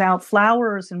roses without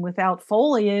flowers and without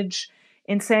foliage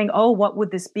in saying, oh, what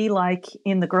would this be like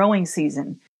in the growing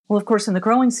season? Well, of course, in the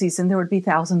growing season, there would be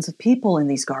thousands of people in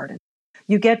these gardens.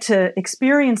 You get to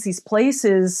experience these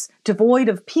places devoid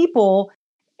of people.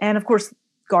 And of course,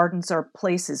 gardens are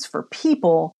places for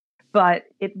people, but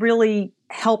it really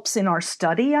helps in our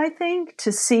study, I think,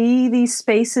 to see these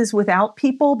spaces without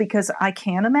people because I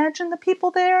can't imagine the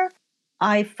people there.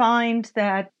 I find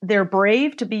that they're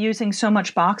brave to be using so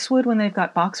much boxwood when they've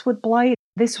got boxwood blight.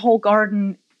 This whole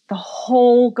garden, the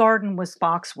whole garden was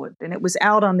boxwood. And it was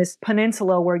out on this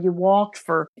peninsula where you walked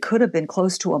for, could have been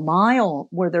close to a mile,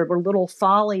 where there were little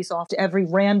follies off to every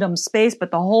random space. But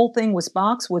the whole thing was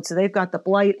boxwood. So they've got the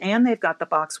blight and they've got the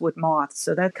boxwood moth.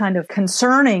 So that's kind of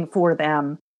concerning for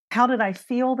them. How did I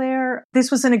feel there? This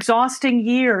was an exhausting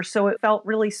year. So it felt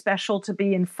really special to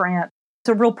be in France. It's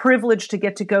a real privilege to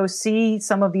get to go see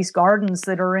some of these gardens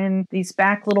that are in these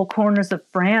back little corners of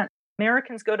France.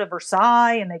 Americans go to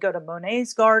Versailles and they go to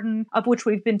Monet's garden, of which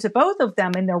we've been to both of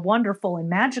them, and they're wonderful and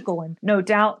magical and no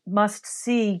doubt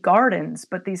must-see gardens.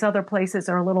 But these other places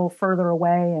are a little further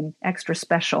away and extra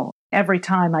special. Every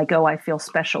time I go, I feel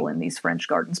special in these French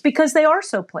gardens because they are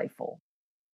so playful.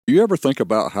 Do you ever think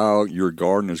about how your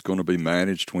garden is going to be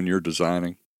managed when you're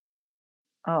designing?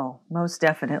 Oh, most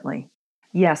definitely.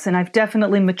 Yes, and I've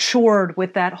definitely matured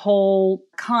with that whole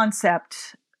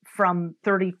concept from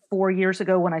 34 years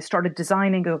ago when I started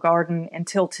designing a garden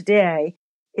until today.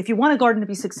 If you want a garden to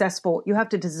be successful, you have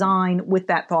to design with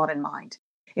that thought in mind.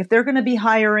 If they're going to be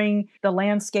hiring the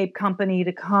landscape company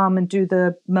to come and do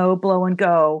the mow, blow, and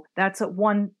go, that's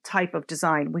one type of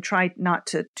design. We try not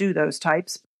to do those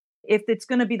types. If it's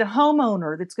going to be the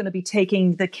homeowner that's going to be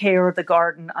taking the care of the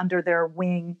garden under their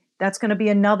wing, that's going to be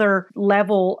another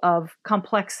level of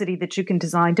complexity that you can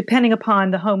design, depending upon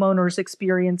the homeowner's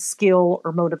experience, skill,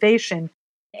 or motivation.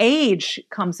 Age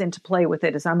comes into play with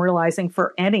it, as I'm realizing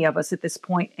for any of us at this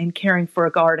point in caring for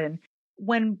a garden.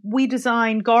 When we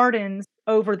design gardens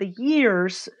over the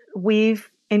years,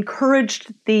 we've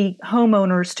encouraged the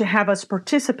homeowners to have us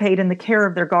participate in the care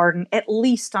of their garden at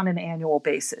least on an annual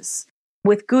basis.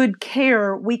 With good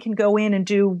care, we can go in and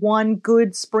do one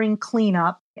good spring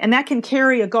cleanup, and that can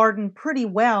carry a garden pretty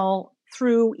well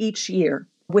through each year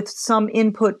with some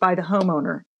input by the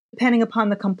homeowner. Depending upon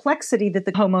the complexity that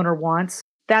the homeowner wants,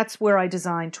 that's where I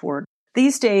design toward.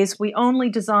 These days, we only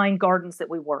design gardens that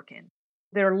we work in.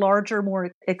 They're larger,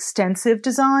 more extensive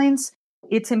designs.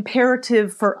 It's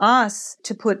imperative for us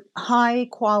to put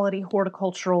high-quality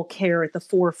horticultural care at the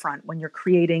forefront when you're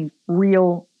creating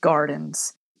real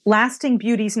gardens. Lasting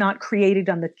beauty is not created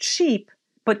on the cheap,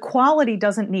 but quality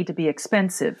doesn't need to be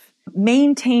expensive.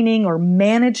 Maintaining or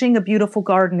managing a beautiful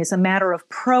garden is a matter of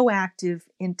proactive,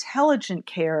 intelligent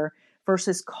care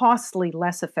versus costly,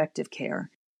 less effective care.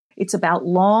 It's about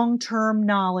long-term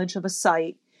knowledge of a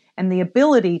site and the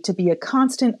ability to be a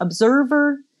constant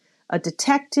observer, a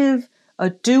detective, a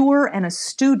doer, and a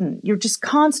student. You're just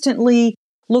constantly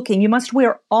looking. You must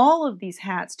wear all of these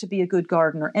hats to be a good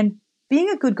gardener. And being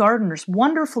a good gardener is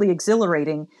wonderfully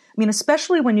exhilarating. I mean,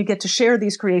 especially when you get to share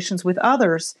these creations with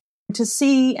others, to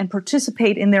see and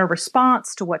participate in their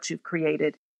response to what you've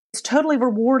created. It's totally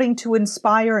rewarding to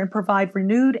inspire and provide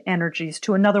renewed energies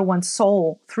to another one's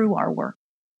soul through our work.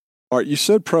 All right, you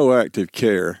said proactive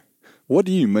care. What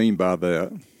do you mean by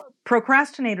that?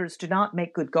 Procrastinators do not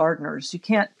make good gardeners. You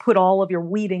can't put all of your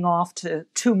weeding off to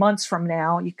 2 months from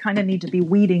now. You kind of need to be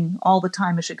weeding all the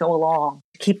time as you go along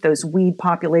to keep those weed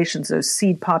populations, those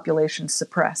seed populations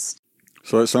suppressed.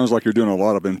 So it sounds like you're doing a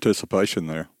lot of anticipation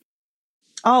there.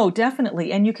 Oh,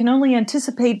 definitely. And you can only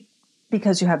anticipate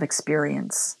because you have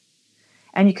experience.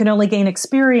 And you can only gain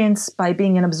experience by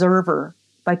being an observer,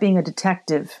 by being a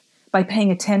detective, by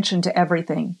paying attention to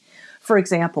everything. For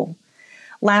example,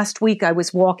 last week I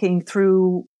was walking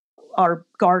through our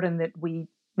garden that we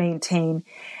maintain,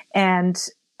 and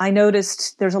I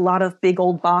noticed there's a lot of big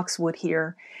old boxwood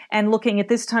here. And looking at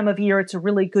this time of year, it's a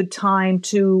really good time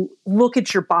to look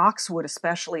at your boxwood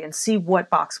especially and see what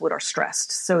boxwood are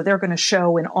stressed. So they're going to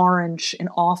show an orange, an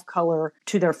off color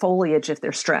to their foliage if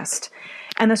they're stressed.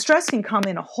 And the stress can come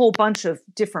in a whole bunch of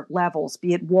different levels,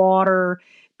 be it water,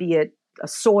 be it a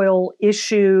soil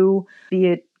issue, be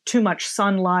it too much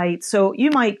sunlight. So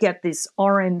you might get this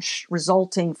orange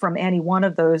resulting from any one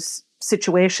of those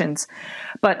situations.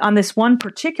 But on this one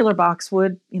particular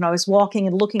boxwood, I was walking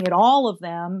and looking at all of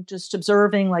them, just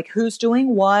observing like who's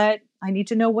doing what. I need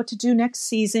to know what to do next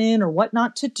season or what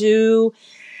not to do.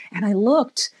 And I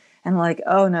looked and like,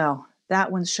 oh no,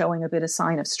 that one's showing a bit of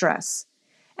sign of stress.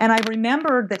 And I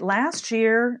remembered that last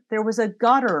year there was a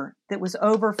gutter that was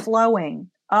overflowing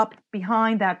up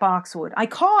behind that boxwood. I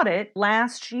caught it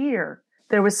last year.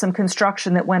 There was some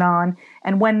construction that went on.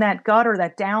 And when that gutter,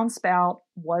 that downspout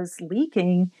was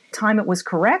leaking, time it was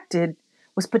corrected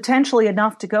was potentially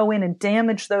enough to go in and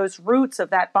damage those roots of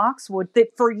that boxwood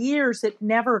that for years it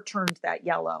never turned that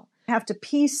yellow. I have to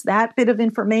piece that bit of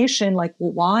information like,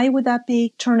 well, why would that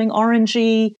be turning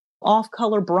orangey,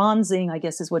 off-color bronzing, I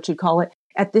guess is what you'd call it,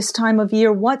 at this time of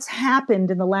year? What's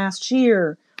happened in the last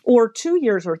year or 2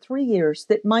 years or 3 years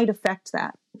that might affect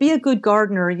that? Be a good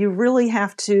gardener. You really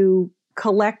have to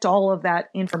collect all of that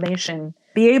information,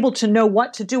 be able to know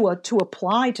what to do to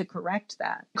apply to correct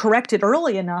that. Correct it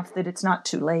early enough that it's not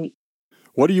too late.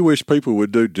 What do you wish people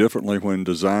would do differently when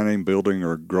designing, building,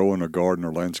 or growing a garden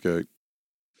or landscape?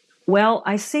 Well,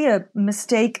 I see a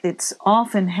mistake that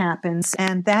often happens,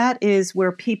 and that is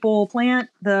where people plant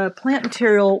the plant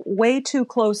material way too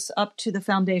close up to the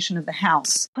foundation of the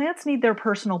house. Plants need their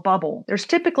personal bubble. There's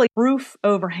typically roof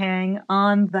overhang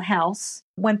on the house.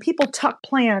 When people tuck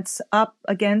plants up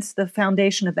against the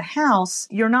foundation of the house,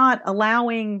 you're not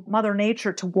allowing Mother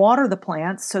Nature to water the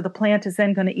plants, so the plant is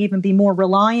then going to even be more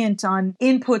reliant on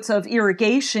inputs of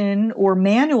irrigation or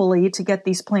manually to get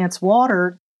these plants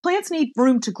watered. Plants need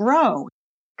room to grow.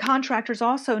 Contractors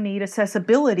also need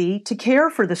accessibility to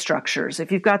care for the structures.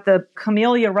 If you've got the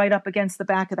camellia right up against the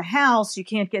back of the house, you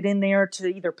can't get in there to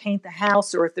either paint the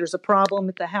house or if there's a problem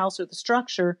with the house or the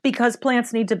structure. Because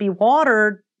plants need to be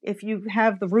watered, if you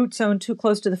have the root zone too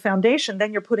close to the foundation,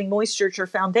 then you're putting moisture at your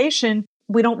foundation.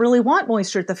 We don't really want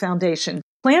moisture at the foundation.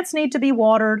 Plants need to be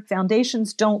watered.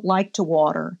 Foundations don't like to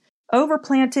water.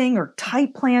 Overplanting or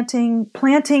tight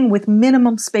planting with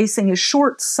minimum spacing is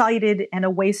short-sighted and a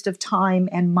waste of time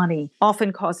and money,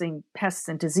 often causing pests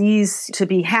and disease to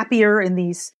be happier in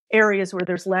these areas where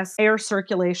there's less air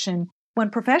circulation. When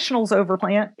professionals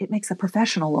overplant, it makes a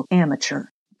professional look amateur.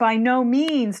 By no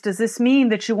means does this mean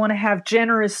that you want to have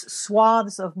generous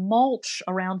swaths of mulch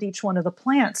around each one of the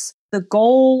plants. The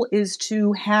goal is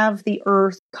to have the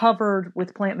earth covered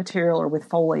with plant material or with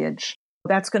foliage.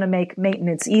 That's going to make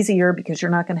maintenance easier because you're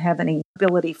not going to have any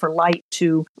ability for light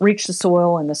to reach the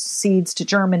soil and the seeds to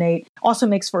germinate. Also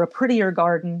makes for a prettier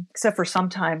garden, except for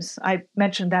sometimes. I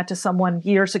mentioned that to someone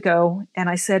years ago, and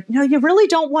I said, no, you really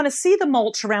don't want to see the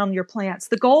mulch around your plants.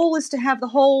 The goal is to have the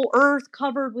whole earth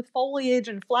covered with foliage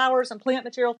and flowers and plant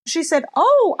material. She said,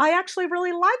 oh, I actually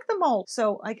really like the mulch.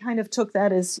 So I kind of took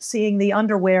that as seeing the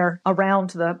underwear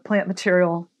around the plant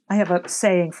material. I have a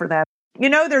saying for that. You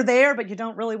know they're there, but you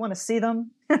don't really want to see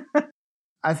them.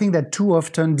 I think that too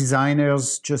often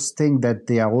designers just think that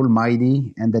they are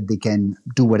almighty and that they can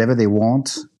do whatever they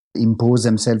want, impose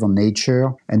themselves on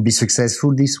nature and be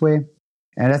successful this way.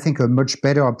 And I think a much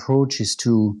better approach is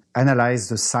to analyze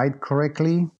the site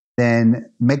correctly, then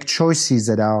make choices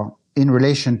that are in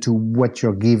relation to what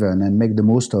you're given and make the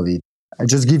most of it. I'll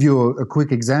just give you a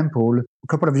quick example. A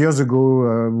couple of years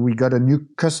ago, we got a new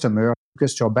customer,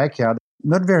 to our backyard.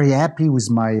 Not very happy with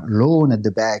my lawn at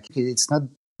the back. It's not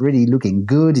really looking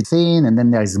good. It's thin, and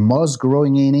then there's moss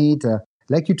growing in it. I'd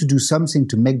like you to do something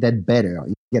to make that better.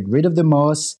 Get rid of the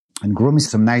moss and grow me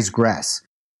some nice grass.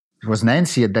 It was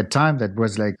Nancy at that time that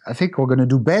was like, I think we're going to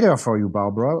do better for you,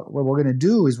 Barbara. What we're going to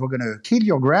do is we're going to kill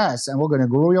your grass and we're going to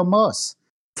grow your moss.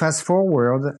 Fast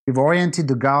forward, we've oriented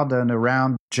the garden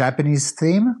around Japanese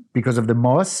theme because of the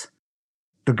moss.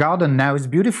 The garden now is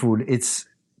beautiful. It's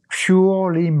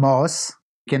purely moss.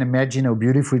 You can imagine how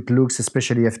beautiful it looks,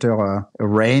 especially after a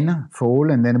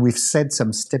rainfall. And then we've set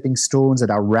some stepping stones that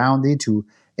are rounded to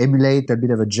emulate a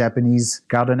bit of a Japanese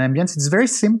garden ambience. It's very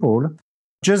simple.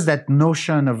 Just that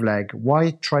notion of like,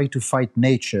 why try to fight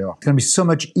nature? It's going to be so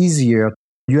much easier.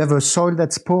 You have a soil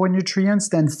that's poor in nutrients,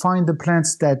 then find the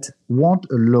plants that want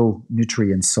a low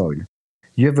nutrient soil.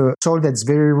 You have a soil that's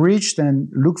very rich, then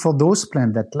look for those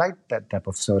plants that like that type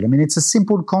of soil. I mean, it's a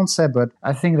simple concept, but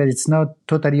I think that it's not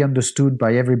totally understood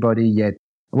by everybody yet.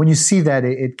 When you see that,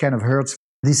 it kind of hurts.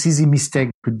 This easy mistake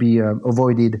could be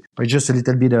avoided by just a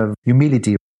little bit of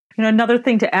humility. Another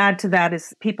thing to add to that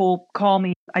is people call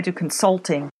me, I do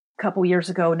consulting. A couple years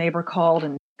ago, a neighbor called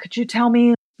and, could you tell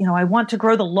me, I want to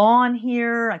grow the lawn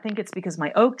here. I think it's because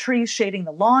my oak tree is shading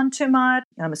the lawn too much.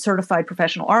 I'm a certified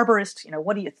professional arborist.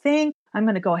 What do you think? I'm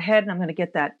going to go ahead and I'm going to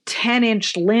get that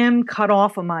 10-inch limb cut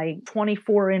off of my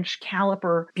 24-inch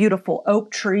caliper beautiful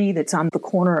oak tree that's on the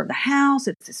corner of the house.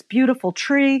 It's this beautiful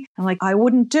tree. I'm like, I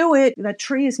wouldn't do it. That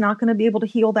tree is not going to be able to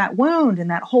heal that wound.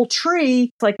 And that whole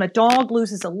tree, it's like a dog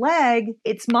loses a leg,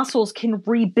 its muscles can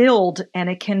rebuild and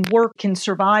it can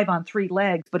survive on 3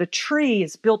 legs. But a tree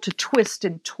is built to twist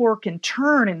and torque and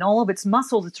turn, and all of its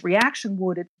muscles, its reaction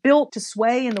wood, it's built to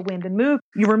sway in the wind and move.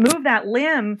 You remove that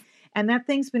limb, and that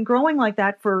thing's been growing like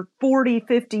that for 40,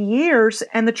 50 years,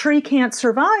 and the tree can't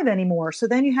survive anymore. So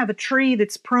then you have a tree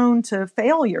that's prone to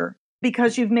failure.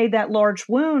 Because you've made that large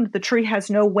wound, the tree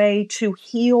has no way to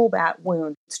heal that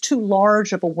wound. It's too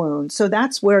large of a wound. So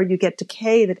that's where you get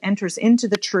decay that enters into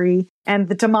the tree and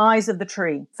the demise of the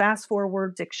tree. Fast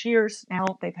forward 6 years, now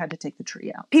they've had to take the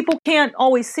tree out. People can't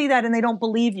always see that and they don't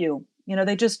believe you.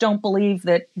 They just don't believe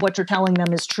that what you're telling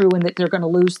them is true and that they're going to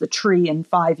lose the tree in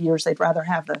 5 years. They'd rather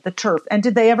have the turf. And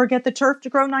did they ever get the turf to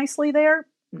grow nicely there?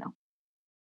 No.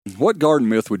 What garden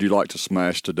myth would you like to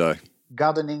smash today?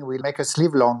 Gardening will make us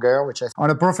live longer, which on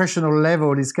a professional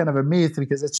level is kind of a myth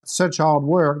because it's such hard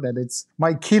work that it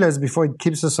might kill us before it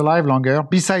keeps us alive longer.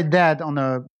 Beside that, on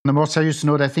a more serious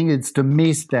note, I think it's the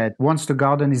myth that once the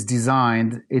garden is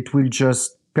designed, it will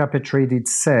just perpetuate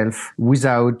itself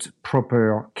without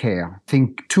proper care. I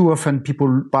think too often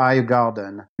people buy a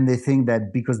garden and they think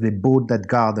that because they bought that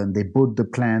garden, they bought the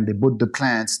plant, they bought the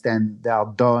plants, then they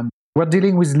are done. We're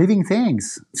dealing with living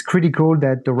things. It's critical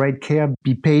that the right care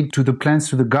be paid to the plants,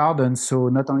 to the garden, so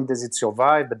not only does it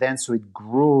survive, but then so it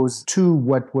grows to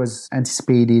what was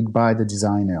anticipated by the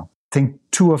designer. I think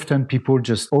too often people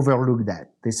just overlook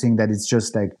that. They think that it's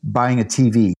just like buying a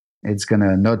TV. It's going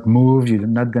to not move, you're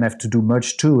not going to have to do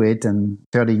much to it, and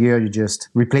 30 years you just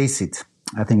replace it.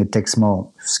 I think it takes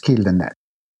more skill than that.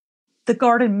 The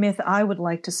garden myth I would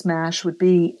like to smash would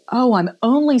be, I'm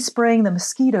only spraying the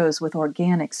mosquitoes with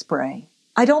organic spray.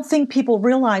 I don't think people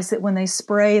realize that when they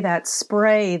spray that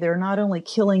spray, they're not only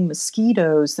killing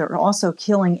mosquitoes, they're also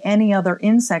killing any other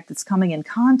insect that's coming in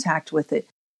contact with it.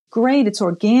 Great, it's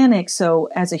organic, so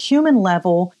as a human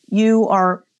level, you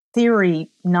are,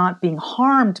 theory, not being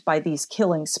harmed by these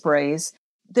killing sprays.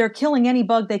 They're killing any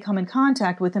bug they come in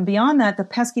contact with, and beyond that, the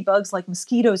pesky bugs like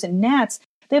mosquitoes and gnats,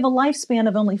 they have a lifespan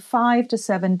of only 5 to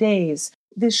 7 days.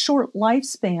 This short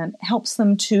lifespan helps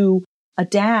them to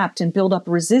adapt and build up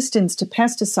resistance to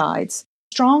pesticides.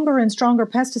 Stronger and stronger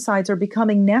pesticides are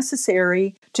becoming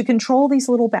necessary to control these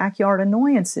little backyard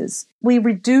annoyances. We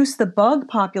reduce the bug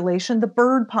population, the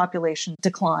bird population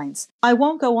declines. I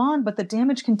won't go on, but the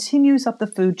damage continues up the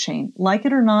food chain. Like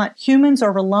it or not, humans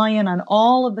are reliant on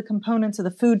all of the components of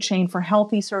the food chain for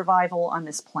healthy survival on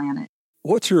this planet.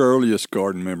 What's your earliest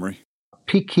garden memory?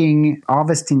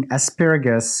 Harvesting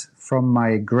asparagus from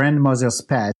my grandmother's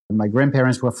patch. My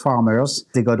grandparents were farmers.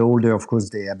 They got older, of course,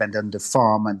 they abandoned the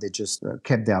farm and they just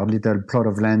kept their little plot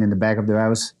of land in the back of the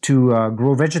house to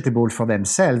grow vegetables for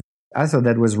themselves. I thought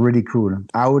that was really cool.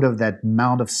 Out of that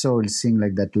mound of soil, seeing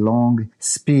like that long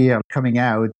spear coming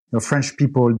out, French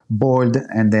people boiled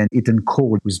and then eaten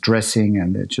cold with dressing,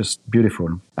 and it's just beautiful.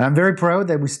 And I'm very proud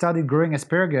that we started growing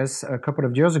asparagus a couple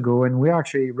of years ago, and we're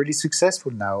actually really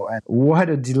successful now. And what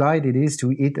a delight it is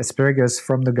to eat asparagus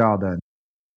from the garden.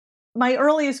 My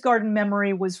earliest garden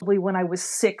memory was really when I was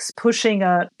 6, pushing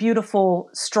a beautiful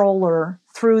stroller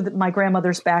through my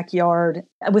grandmother's backyard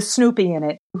with Snoopy in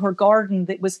it. Her garden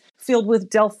that was filled with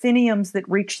delphiniums that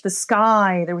reached the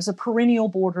sky. There was a perennial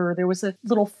border. There was a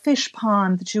little fish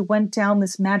pond that you went down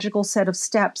this magical set of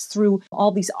steps through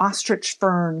all these ostrich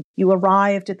fern. You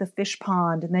arrived at the fish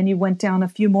pond, and then you went down a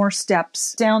few more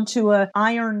steps down to a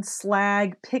iron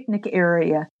slag picnic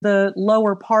area. The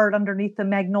lower part underneath the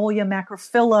Magnolia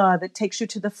macrophylla that takes you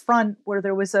to the front, where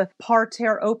there was a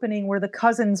parterre opening where the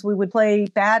cousins, we would play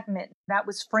badminton. That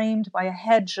was framed by a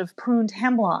hedge of pruned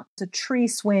hemlock. It was a tree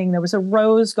swing. There was a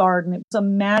rose garden. It was a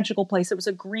magical place. It was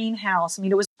a greenhouse. I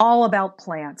mean, it was all about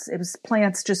plants. It was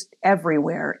plants just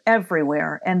everywhere,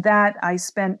 everywhere. And that I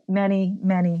spent many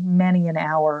an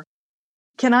hour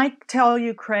Can I tell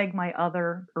you, Craig, my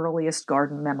other earliest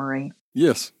garden memory?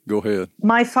 Yes, go ahead.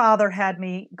 My father had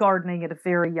me gardening at a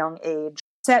very young age.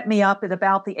 Set me up at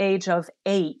about the age of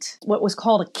 8, what was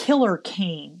called a killer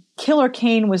cane. Killer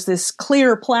cane was this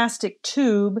clear plastic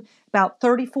tube about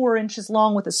 34 inches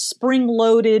long with a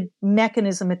spring-loaded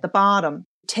mechanism at the bottom.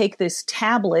 Take this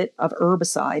tablet of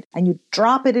herbicide and you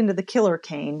drop it into the killer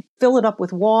cane, fill it up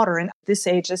with water. And at this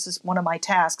age, this is one of my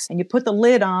tasks. And you put the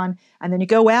lid on and then you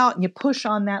go out and you push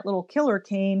on that little killer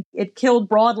cane. It killed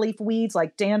broadleaf weeds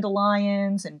like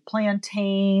dandelions and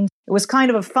plantains. It was kind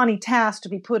of a funny task to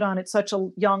be put on at such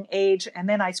a young age. And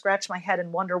then I scratch my head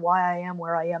and wonder why I am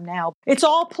where I am now. It's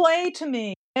all play to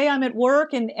me. Hey, I'm at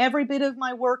work and every bit of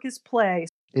my work is play.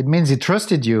 It means he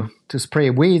trusted you to spray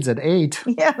weeds at 8.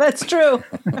 Yeah, that's true.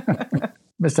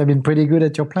 Must have been pretty good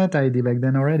at your plant ID back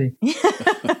then already.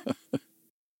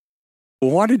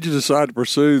 Well, why did you decide to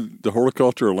pursue the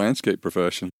horticulture or landscape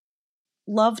profession?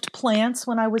 Loved plants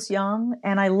when I was young,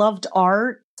 and I loved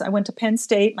art. I went to Penn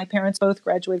State. My parents both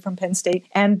graduated from Penn State,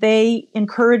 and they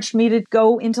encouraged me to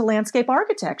go into landscape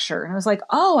architecture. And I was like,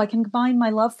 oh, I can combine my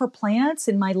love for plants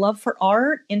and my love for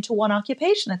art into one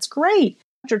occupation. That's great.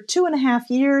 After 2.5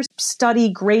 years, study,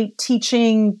 great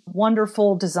teaching,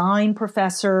 wonderful design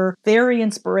professor, very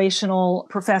inspirational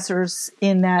professors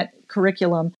in that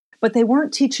curriculum, but they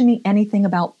weren't teaching me anything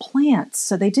about plants.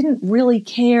 So they didn't really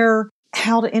care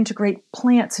how to integrate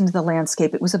plants into the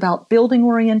landscape. It was about building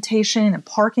orientation and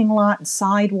parking lot and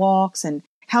sidewalks and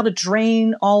how to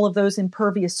drain all of those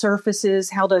impervious surfaces,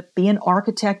 how to be an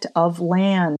architect of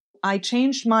land. I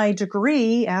changed my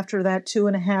degree after that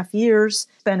 2.5 years,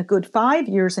 spent a good 5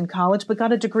 years in college, but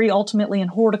got a degree ultimately in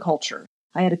horticulture.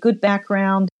 I had a good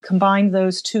background, combined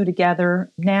those two together.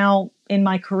 Now, in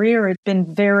my career, it's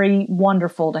been very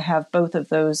wonderful to have both of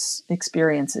those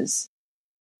experiences.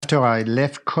 After I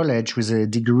left college with a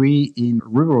degree in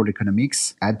rural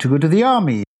economics, I had to go to the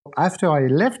army. After I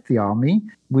left the army,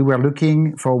 we were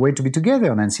looking for a way to be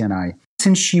together, Nancy and I.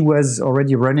 Since she was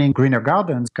already running Greener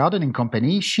Gardens gardening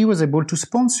company, she was able to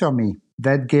sponsor me.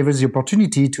 That gave us the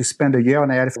opportunity to spend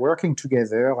 1.5 years working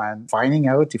together and finding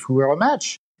out if we were a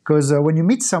match. Because when you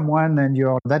meet someone and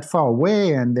you're that far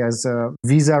away and there's a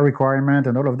visa requirement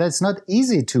and all of that, it's not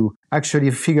easy to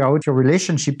actually figure out your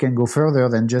relationship can go further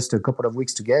than just a couple of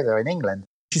weeks together in England.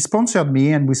 She sponsored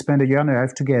me and we spent 1.5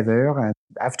 years together. And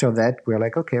after that, we were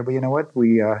like, okay, well, you know what?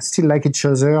 We still like each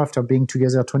other after being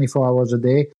together 24 hours a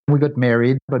day. We got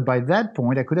married. But by that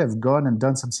point, I could have gone and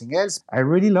done something else. I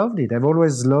really loved it. I've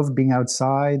always loved being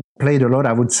outside, played a lot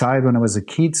outside when I was a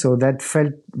kid. So that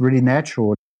felt really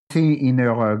natural. In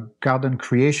her garden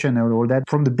creation and all that,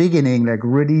 from the beginning, like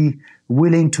really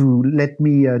willing to let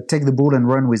me take the ball and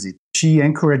run with it. She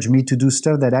encouraged me to do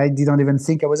stuff that I didn't even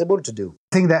think I was able to do.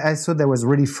 I think that I thought that was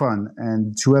really fun,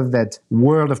 and to have that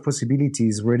world of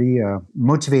possibilities really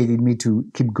motivated me to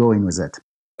keep going with it.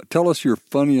 Tell us your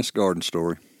funniest garden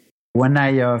story. When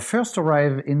I first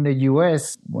arrived in the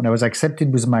US, when I was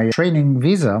accepted with my training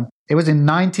visa, it was in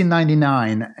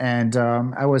 1999, and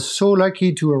I was so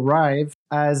lucky to arrive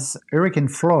as Hurricane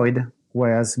Floyd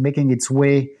was making its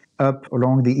way up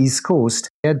along the East Coast.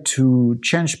 I had to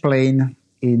change plane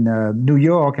in New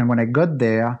York, and when I got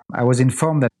there, I was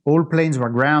informed that all planes were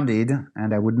grounded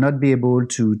and I would not be able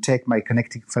to take my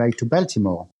connecting flight to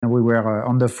Baltimore. And we were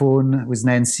on the phone with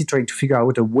Nancy trying to figure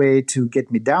out a way to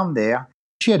get me down there.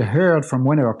 She had heard from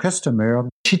one of her customers.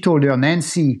 She told her,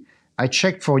 Nancy, I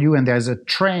checked for you and there's a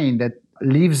train that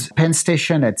leaves Penn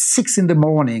Station at 6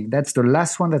 a.m. That's the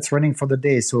last one that's running for the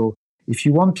day. So if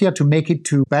you want Pierre to make it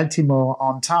to Baltimore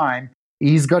on time,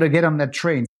 he's got to get on that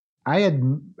train. I had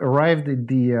arrived at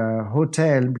the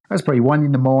hotel. It was probably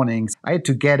 1 a.m. I had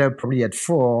to get up probably at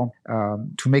 4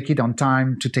 to make it on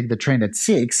time to take the train at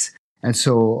 6. And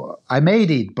so I made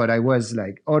it, but I was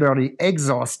like utterly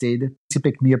exhausted. She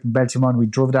picked me up in Baltimore and we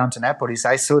drove down to Annapolis.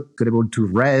 I thought I could be able to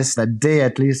rest that day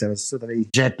at least. I was totally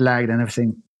jet lagged and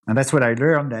everything. And that's what I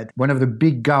learned, that one of the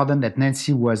big gardens that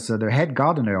Nancy was the head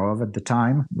gardener of at the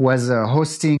time was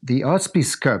hosting the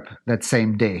Hospice Cup that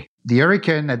same day. The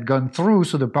hurricane had gone through,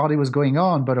 so the party was going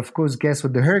on. But of course, guess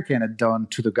what the hurricane had done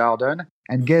to the garden?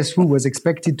 And guess who was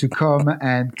expected to come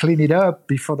and clean it up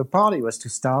before the party was to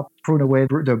start, prune away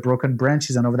the broken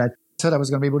branches and all that. I thought I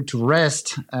was going to be able to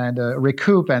rest and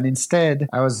recoup, and instead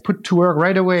I was put to work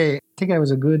right away. I think I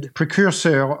was a good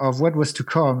precursor of what was to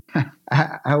come.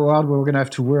 How hard we were going to have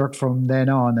to work from then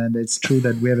on, and it's true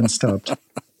that we haven't stopped.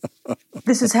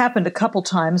 This has happened a couple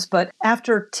times, but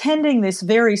after tending this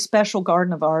very special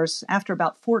garden of ours, after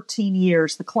about 14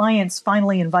 years, the clients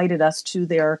finally invited us to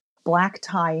their black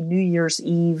tie New Year's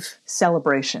Eve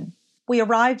celebration. We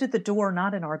arrived at the door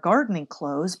not in our gardening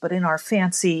clothes, but in our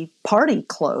fancy party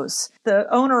clothes.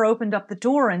 The owner opened up the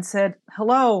door and said,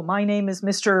 "Hello, my name is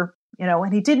Mr."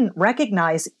 And he didn't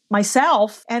recognize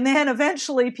myself. And then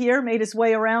eventually Pierre made his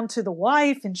way around to the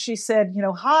wife and she said,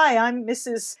 "Hi, I'm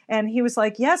Mrs." And he was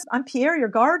like, "Yes, I'm Pierre, your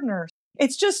gardener."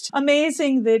 It's just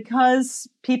amazing that because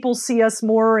people see us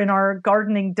more in our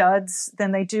gardening duds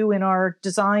than they do in our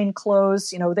design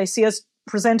clothes. They see us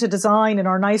present a design in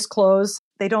our nice clothes.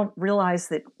 They don't realize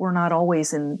that we're not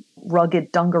always in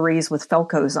rugged dungarees with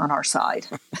Felcos on our side.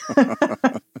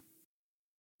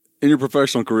 In your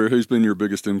professional career, who's been your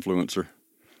biggest influencer?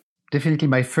 Definitely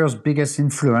my first biggest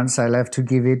influence, I love to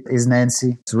give it, is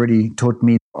Nancy. It's really taught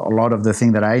me a lot of the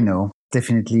things that I know.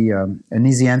 Definitely an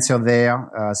easy answer there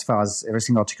as far as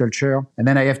everything horticulture. And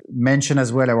then I have to mention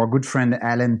as well our good friend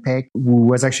Alan Peck, who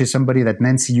was actually somebody that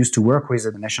Nancy used to work with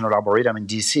at the National Arboretum in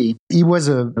DC. He was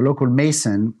a local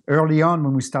mason. Early on,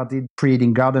 when we started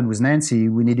creating garden with Nancy,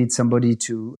 we needed somebody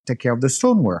to take care of the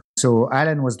stonework. So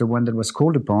Alan was the one that was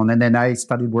called upon. And then I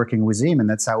started working with him, and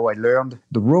that's how I learned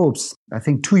the ropes. I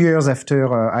think 2 years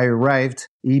after I arrived,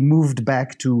 he moved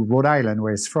back to Rhode Island,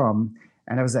 where he's from.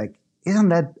 And I was like, isn't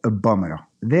that a bummer?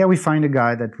 There we find a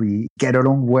guy that we get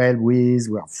along well with,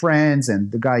 we're friends,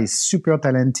 and the guy is super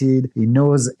talented, he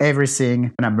knows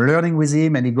everything, and I'm learning with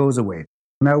him, and he goes away.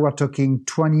 Now we're talking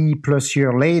 20 plus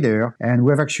years later, and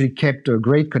we've actually kept a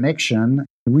great connection.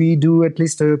 We do at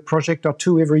least a project or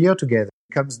two every year together.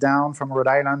 He comes down from Rhode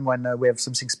Island when we have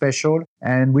something special,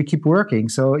 and we keep working.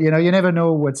 So, you never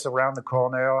know what's around the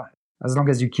corner. As long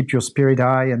as you keep your spirit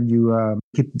high and you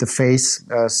keep the faith,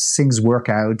 things work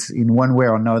out in one way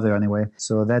or another anyway.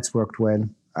 So that's worked well.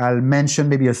 I'll mention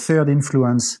maybe a third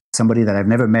influence, somebody that I've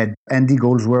never met, Andy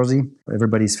Goldsworthy.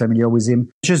 Everybody's familiar with him.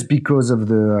 Just because of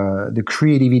the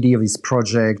creativity of his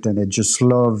project, and I just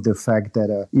love the fact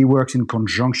that he works in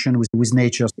conjunction with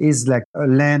nature. He's like a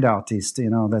land artist,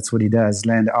 that's what he does,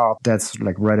 land art. That's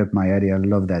like right up my alley. I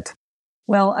love that.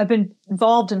 Well, I've been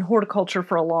involved in horticulture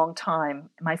for a long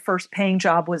time. My first paying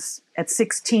job was at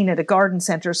 16 at a garden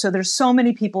center. So there's so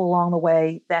many people along the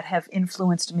way that have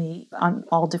influenced me on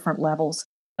all different levels.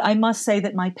 I must say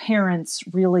that my parents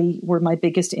really were my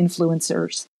biggest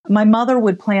influencers. My mother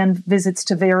would plan visits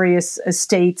to various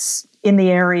estates in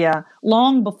the area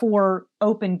long before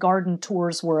open garden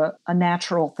tours were a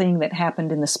natural thing that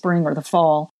happened in the spring or the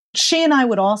fall. She and I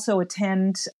would also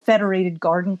attend Federated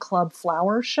Garden Club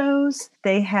flower shows.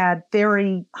 They had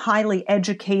very highly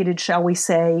educated, shall we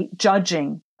say,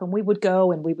 judging. And we would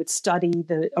go and we would study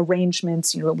the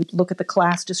arrangements. We'd look at the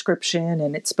class description,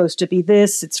 and it's supposed to be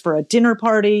this, it's for a dinner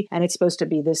party, and it's supposed to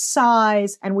be this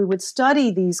size. And we would study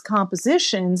these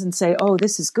compositions and say, oh,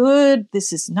 this is good,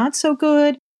 this is not so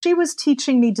good. She was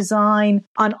teaching me design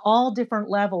on all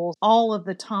different levels all of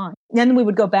the time. Then we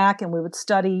would go back and we would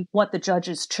study what the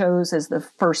judges chose as the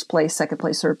first place, second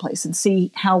place, third place, and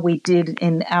see how we did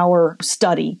in our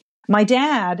study. My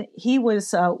dad, he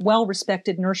was a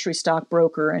well-respected nursery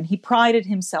stockbroker, and he prided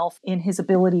himself in his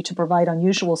ability to provide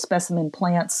unusual specimen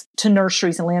plants to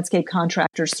nurseries and landscape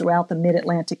contractors throughout the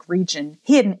mid-Atlantic region.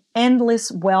 He had an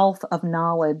endless wealth of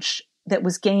knowledge that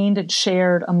was gained and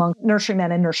shared among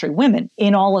nurserymen and nurserywomen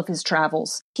in all of his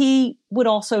travels. He would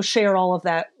also share all of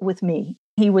that with me.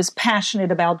 He was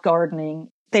passionate about gardening.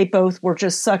 They both were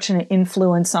just such an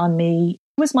influence on me.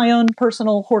 It was my own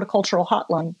personal horticultural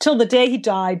hotline. Till the day he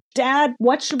died, Dad,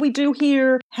 what should we do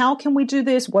here? How can we do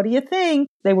this? What do you think?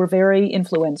 They were very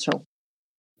influential.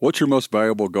 What's your most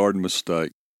valuable garden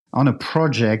mistake? On a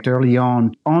project early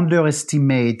on,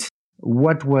 underestimate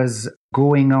what was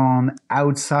going on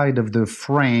outside of the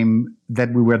frame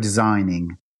that we were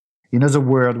designing. In other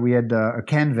words, we had a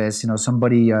canvas,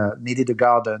 somebody needed a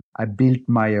garden. I built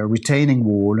my retaining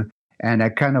wall, and I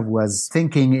kind of was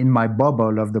thinking in my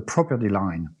bubble of the property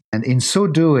line. And in so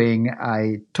doing,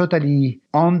 I totally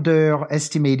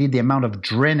underestimated the amount of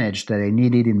drainage that I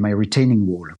needed in my retaining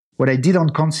wall. What I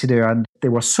didn't consider, and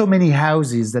there were so many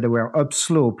houses that were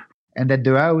upslope, and that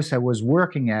the house I was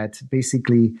working at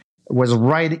basically was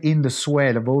right in the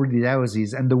swell of all the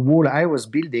houses, and the wall I was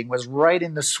building was right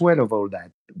in the swell of all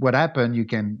that. What happened, you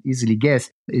can easily guess,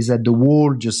 is that the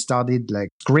wall just started like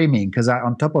screaming, because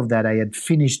on top of that, I had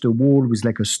finished the wall with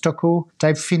like a stucco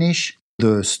type finish.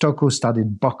 The stucco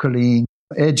started buckling.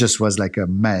 It just was like a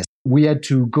mess. We had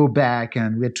to go back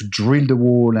and we had to drill the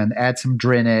wall and add some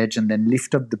drainage and then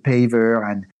lift up the paver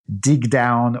and dig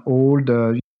down all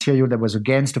the material that was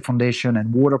against the foundation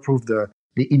and waterproof the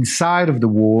inside of the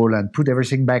wall and put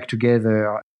everything back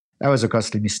together. That was a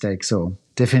costly mistake. So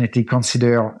definitely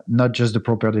consider not just the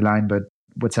property line, but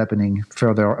what's happening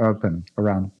further up and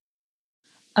around.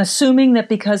 Assuming that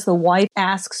because the wife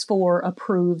asks for,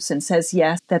 approves, and says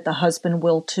yes, that the husband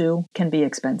will too, can be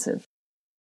expensive.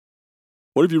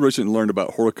 What have you recently learned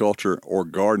about horticulture or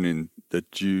gardening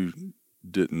that you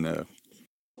didn't know?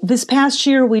 This past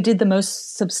year, we did the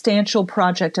most substantial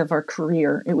project of our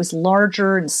career. It was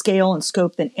larger in scale and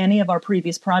scope than any of our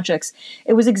previous projects.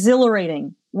 It was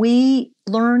exhilarating. We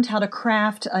learned how to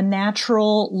craft a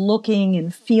natural looking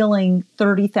and feeling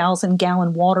 30,000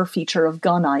 gallon water feature of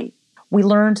gunite. We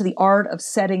learned the art of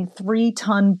setting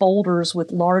 3-ton boulders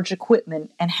with large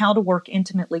equipment and how to work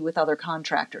intimately with other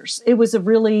contractors. It was a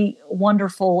really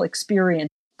wonderful experience.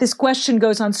 This question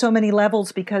goes on so many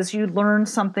levels because you learn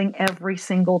something every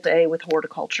single day with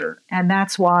horticulture, and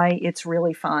that's why it's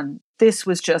really fun. This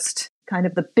was just kind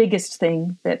of the biggest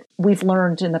thing that we've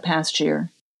learned in the past year.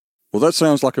 Well, that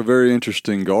sounds like a very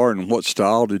interesting garden. What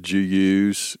style did you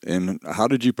use, and how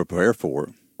did you prepare for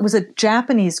it? It was a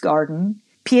Japanese garden.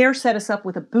 Pierre set us up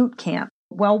with a boot camp.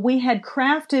 While we had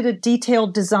crafted a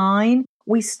detailed design,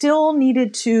 we still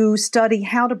needed to study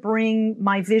how to bring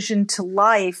my vision to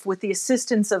life with the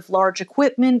assistance of large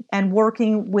equipment and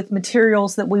working with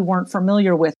materials that we weren't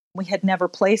familiar with. We had never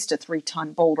placed a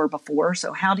 3-ton boulder before,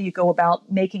 so how do you go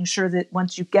about making sure that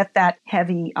once you get that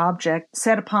heavy object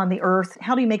set upon the earth,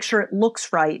 how do you make sure it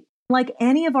looks right? Like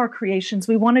any of our creations,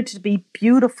 we wanted to be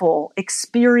beautiful,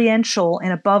 experiential,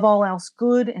 and above all else,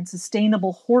 good and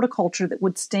sustainable horticulture that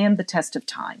would stand the test of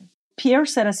time. Pierre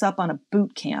set us up on a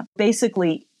boot camp.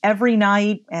 Basically, every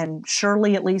night and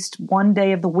surely at least one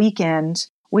day of the weekend,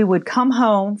 we would come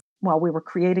home while we were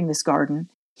creating this garden.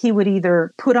 He would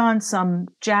either put on some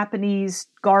Japanese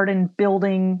garden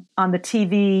building on the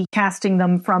TV, casting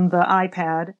them from the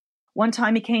iPad. One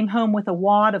time he came home with a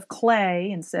wad of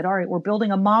clay and said, all right, we're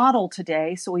building a model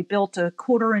today. So we built a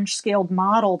 1/4-inch scaled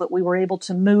model that we were able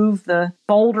to move the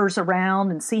boulders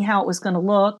around and see how it was going to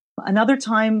look. Another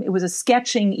time it was a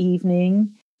sketching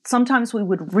evening. Sometimes we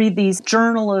would read these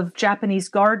Journal of Japanese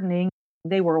Gardening.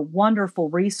 They were a wonderful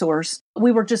resource.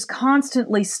 We were just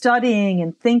constantly studying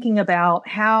and thinking about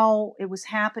how it was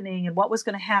happening and what was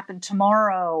going to happen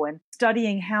tomorrow and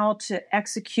studying how to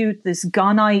execute this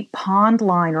gunite pond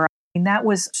liner. That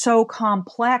was so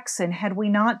complex, and had we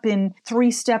not been 3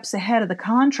 steps ahead of the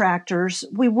contractors,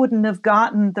 we wouldn't have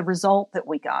gotten the result that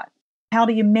we got. How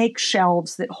do you make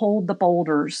shelves that hold the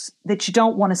boulders, that you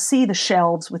don't want to see the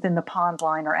shelves within the pond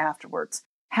liner afterwards?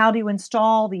 How do you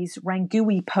install these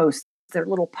rangui posts? They're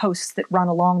little posts that run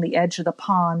along the edge of the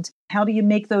pond. How do you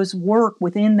make those work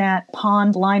within that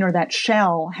pond liner, that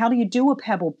shell? How do you do a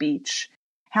pebble beach?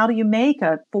 How do you make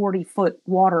a 40-foot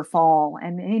waterfall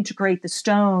and integrate the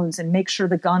stones and make sure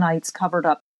the gunite's covered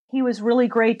up? He was really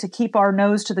great to keep our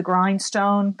nose to the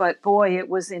grindstone, but boy, it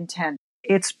was intense.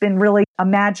 It's been really a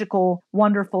magical,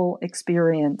 wonderful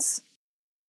experience.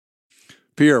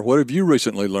 Pierre, what have you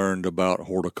recently learned about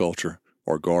horticulture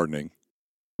or gardening?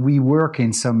 We work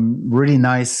in some really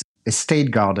nice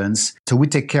estate gardens. So we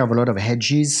take care of a lot of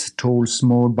hedges, tall,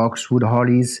 small, boxwood,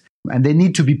 hollies. And they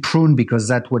need to be pruned because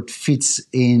that's what fits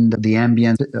in the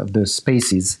ambience of the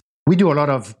spaces. We do a lot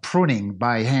of pruning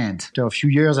by hand. After a few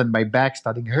years and my back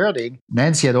starting hurting,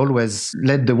 Nancy had always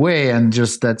led the way and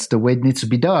just that's the way it needs to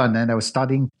be done. And I was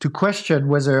starting to question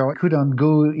whether I couldn't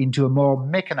go into a more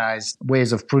mechanized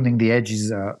ways of pruning the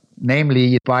edges,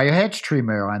 namely buy a hedge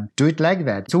trimmer and do it like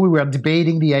that. So we were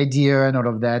debating the idea and all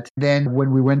of that. Then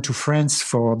when we went to France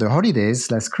for the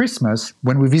holidays last Christmas,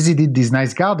 when we visited this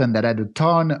nice garden that had a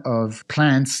ton of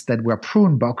plants that were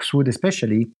pruned, boxwood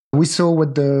especially, we saw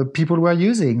what the people were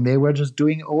using. They were just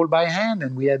doing all by hand.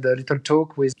 And we had a little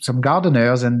talk with some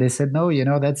gardeners and they said, no,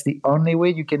 that's the only way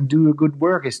you can do a good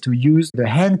work is to use the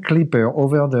hand clipper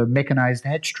over the mechanized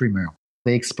hedge trimmer.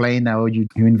 They explain how you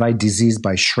invite disease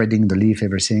by shredding the leaf,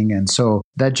 everything. And so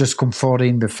that just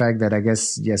comforting the fact that I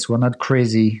guess, yes, we're not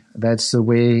crazy. That's the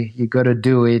way you got to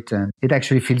do it. And it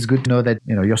actually feels good to know that,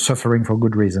 you're suffering for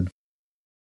good reason.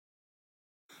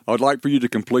 I would like for you to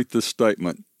complete this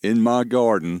statement. In my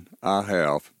garden, I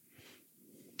have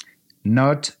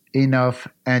not enough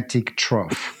antique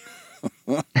trough.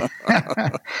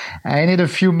 I need a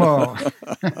few more.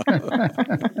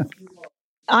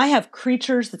 I have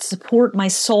creatures that support my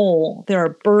soul. There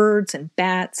are birds and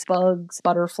bats, bugs,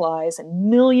 butterflies, and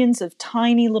millions of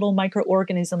tiny little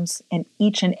microorganisms in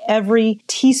each and every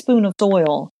teaspoon of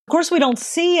soil. Of course, we don't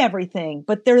see everything,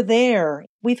 but they're there.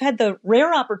 We've had the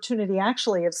rare opportunity,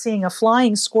 actually, of seeing a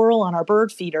flying squirrel on our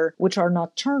bird feeder, which are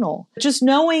nocturnal. Just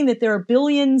knowing that there are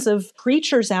billions of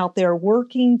creatures out there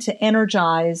working to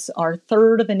energize our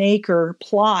third of an acre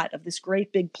plot of this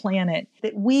great big planet,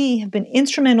 that we have been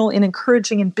instrumental in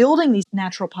encouraging and building these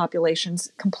natural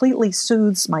populations, completely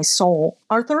soothes my soul.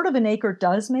 Our third of an acre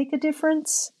does make a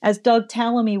difference. As Doug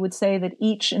Tallamy would say, that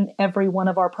each and every one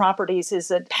of our properties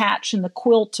is a patch in the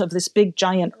quilt of this big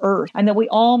giant earth, and that we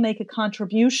all make a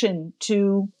contribution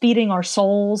to feeding our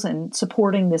souls and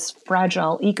supporting this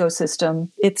fragile ecosystem.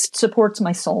 It supports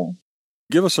my soul.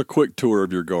 Give us a quick tour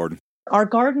of your garden. Our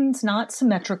garden's not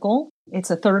symmetrical. It's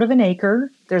a third of an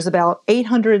acre. There's about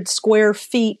 800 square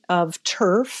feet of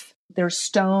turf. There's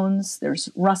stones. There's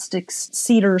rustic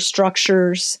cedar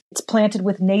structures. It's planted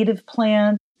with native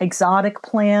plants, exotic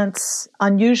plants,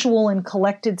 unusual and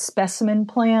collected specimen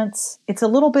plants. It's a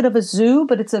little bit of a zoo,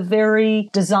 but it's a very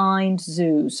designed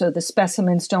zoo. So the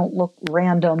specimens don't look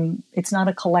random. It's not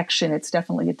a collection. It's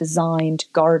definitely a designed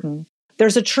garden.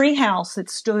 There's a tree house that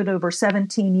stood over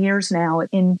 17 years now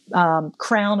in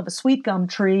crown of a sweet gum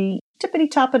tree. Tippity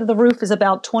top of the roof is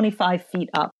about 25 feet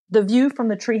up. The view from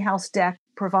the treehouse deck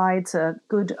provides a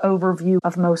good overview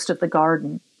of most of the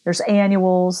garden. There's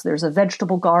annuals, there's a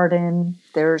vegetable garden,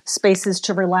 there's spaces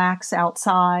to relax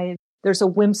outside. There's a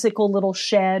whimsical little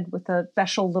shed with a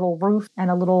special little roof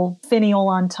and a little finial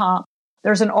on top.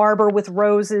 There's an arbor with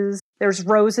roses. There's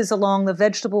roses along the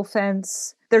vegetable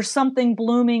fence. There's something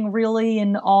blooming really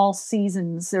in all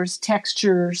seasons. There's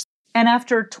textures. And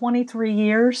after 23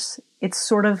 years, it's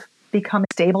sort of become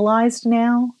stabilized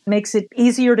now. It makes it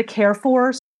easier to care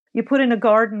for. You put in a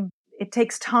garden, it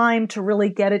takes time to really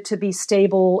get it to be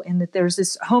stable, and that there's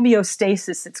this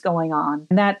homeostasis that's going on.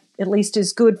 And that at least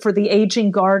is good for the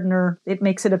aging gardener. It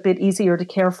makes it a bit easier to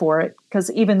care for it,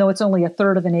 because even though it's only a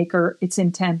third of an acre, it's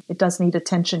intense. It does need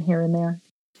attention here and there.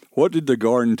 What did the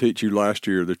garden teach you last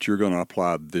year that you're going to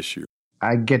apply this year?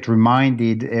 I get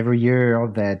reminded every year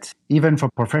that even for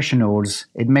professionals,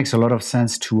 it makes a lot of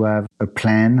sense to have a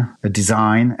plan, a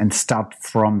design, and start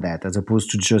from that, as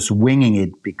opposed to just winging it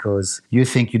because you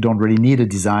think you don't really need a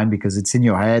design because it's in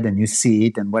your head and you see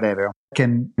it and whatever. It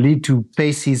can lead to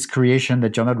spaces creation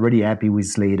that you're not really happy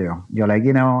with later. You're like,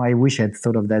 I wish I'd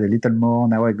thought of that a little more.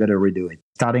 Now I got to redo it.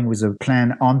 Starting with a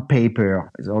plan on paper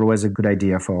is always a good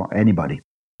idea for anybody.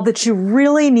 That you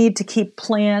really need to keep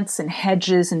plants and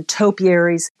hedges and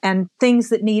topiaries and things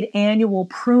that need annual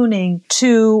pruning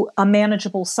to a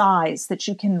manageable size that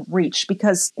you can reach.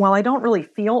 Because while I don't really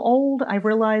feel old, I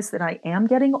realize that I am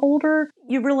getting older.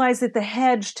 You realize that the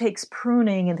hedge takes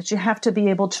pruning and that you have to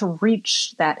be able to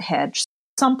reach that hedge.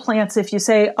 Some plants, if you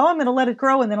say, I'm going to let it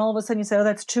grow, and then all of a sudden you say,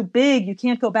 that's too big, you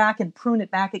can't go back and prune it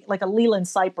back, like a Leland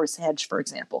cypress hedge, for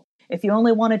example. If you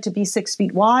only want it to be 6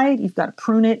 feet wide, you've got to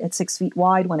prune it at 6 feet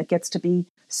wide when it gets to be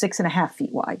 6.5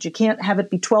 feet wide. You can't have it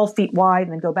be 12 feet wide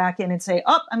and then go back in and say,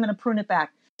 I'm going to prune it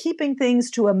back. Keeping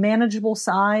things to a manageable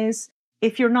size.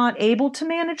 If you're not able to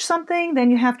manage something,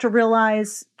 then you have to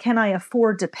realize, can I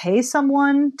afford to pay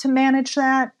someone to manage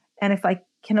that? And if I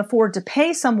can afford to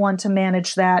pay someone to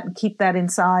manage that and keep that in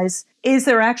size, is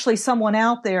there actually someone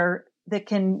out there that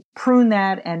can prune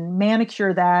that and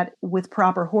manicure that with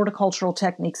proper horticultural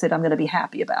techniques that I'm going to be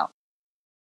happy about?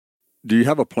 Do you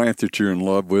have a plant that you're in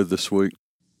love with this week?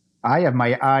 I have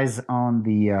my eyes on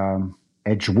the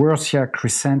Edgeworthia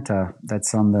crescenta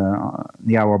that's on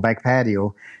near our back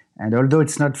patio. And although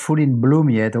it's not fully in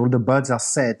bloom yet, all the buds are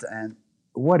set. And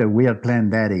what a weird plant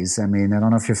that is. I mean, I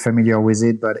don't know if you're familiar with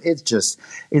it, but it's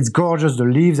gorgeous. The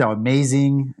leaves are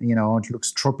amazing. It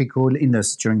looks tropical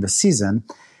during the season.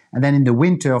 And then in the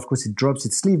winter, of course, it drops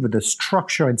its leaf, but the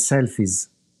structure itself is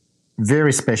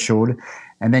very special.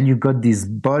 And then you've got these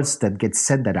buds that get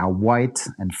set that are white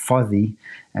and fuzzy.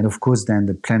 And of course, then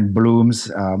the plant blooms,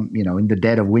 in the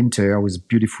dead of winter with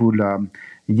beautiful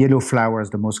yellow flowers,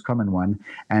 the most common one,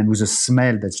 and with a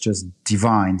smell that's just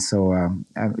divine. So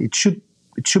it should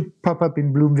pop up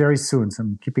in bloom very soon. So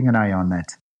I'm keeping an eye on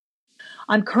that.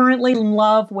 I'm currently in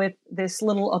love with this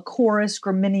little Acorus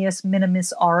gramineus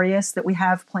minimus aureus that we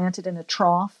have planted in a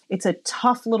trough. It's a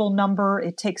tough little number.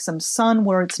 It takes some sun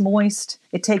where it's moist.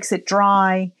 It takes it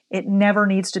dry. It never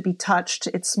needs to be touched.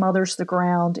 It smothers the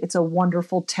ground. It's a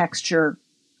wonderful texture.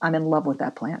 I'm in love with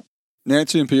that plant.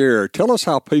 Nancy and Pierre, tell us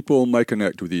how people may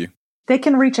connect with you. They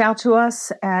can reach out to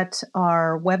us at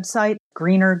our website,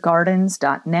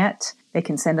 greenergardens.net. They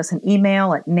can send us an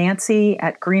email at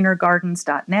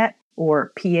nancy@greenergardens.net.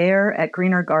 or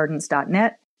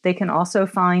Pierre@greenergardens.net. They can also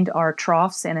find our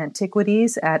troughs and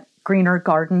antiquities at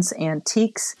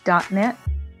greenergardensantiques.net.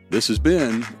 This has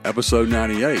been episode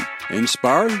 98,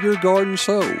 Inspiring Your Garden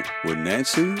Soul with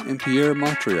Nancy and Pierre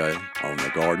Motrier on the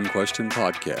Garden Question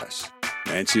Podcast.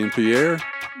 Nancy and Pierre,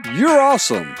 you're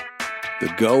awesome!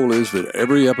 The goal is that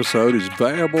every episode is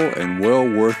valuable and well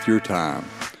worth your time.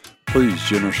 Please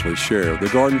generously share the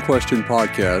Garden Question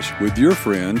Podcast with your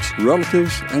friends,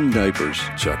 relatives, and neighbors.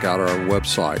 Check out our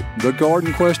website,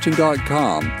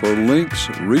 thegardenquestion.com, for links,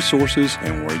 resources,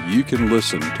 and where you can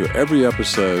listen to every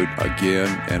episode again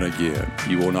and again.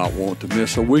 You will not want to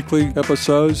miss a weekly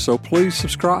episode, so please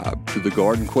subscribe to the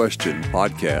Garden Question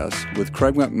Podcast with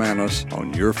Craig McManus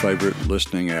on your favorite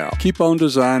listening app. Keep on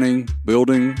designing,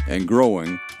 building, and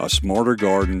growing a smarter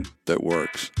garden that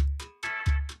works.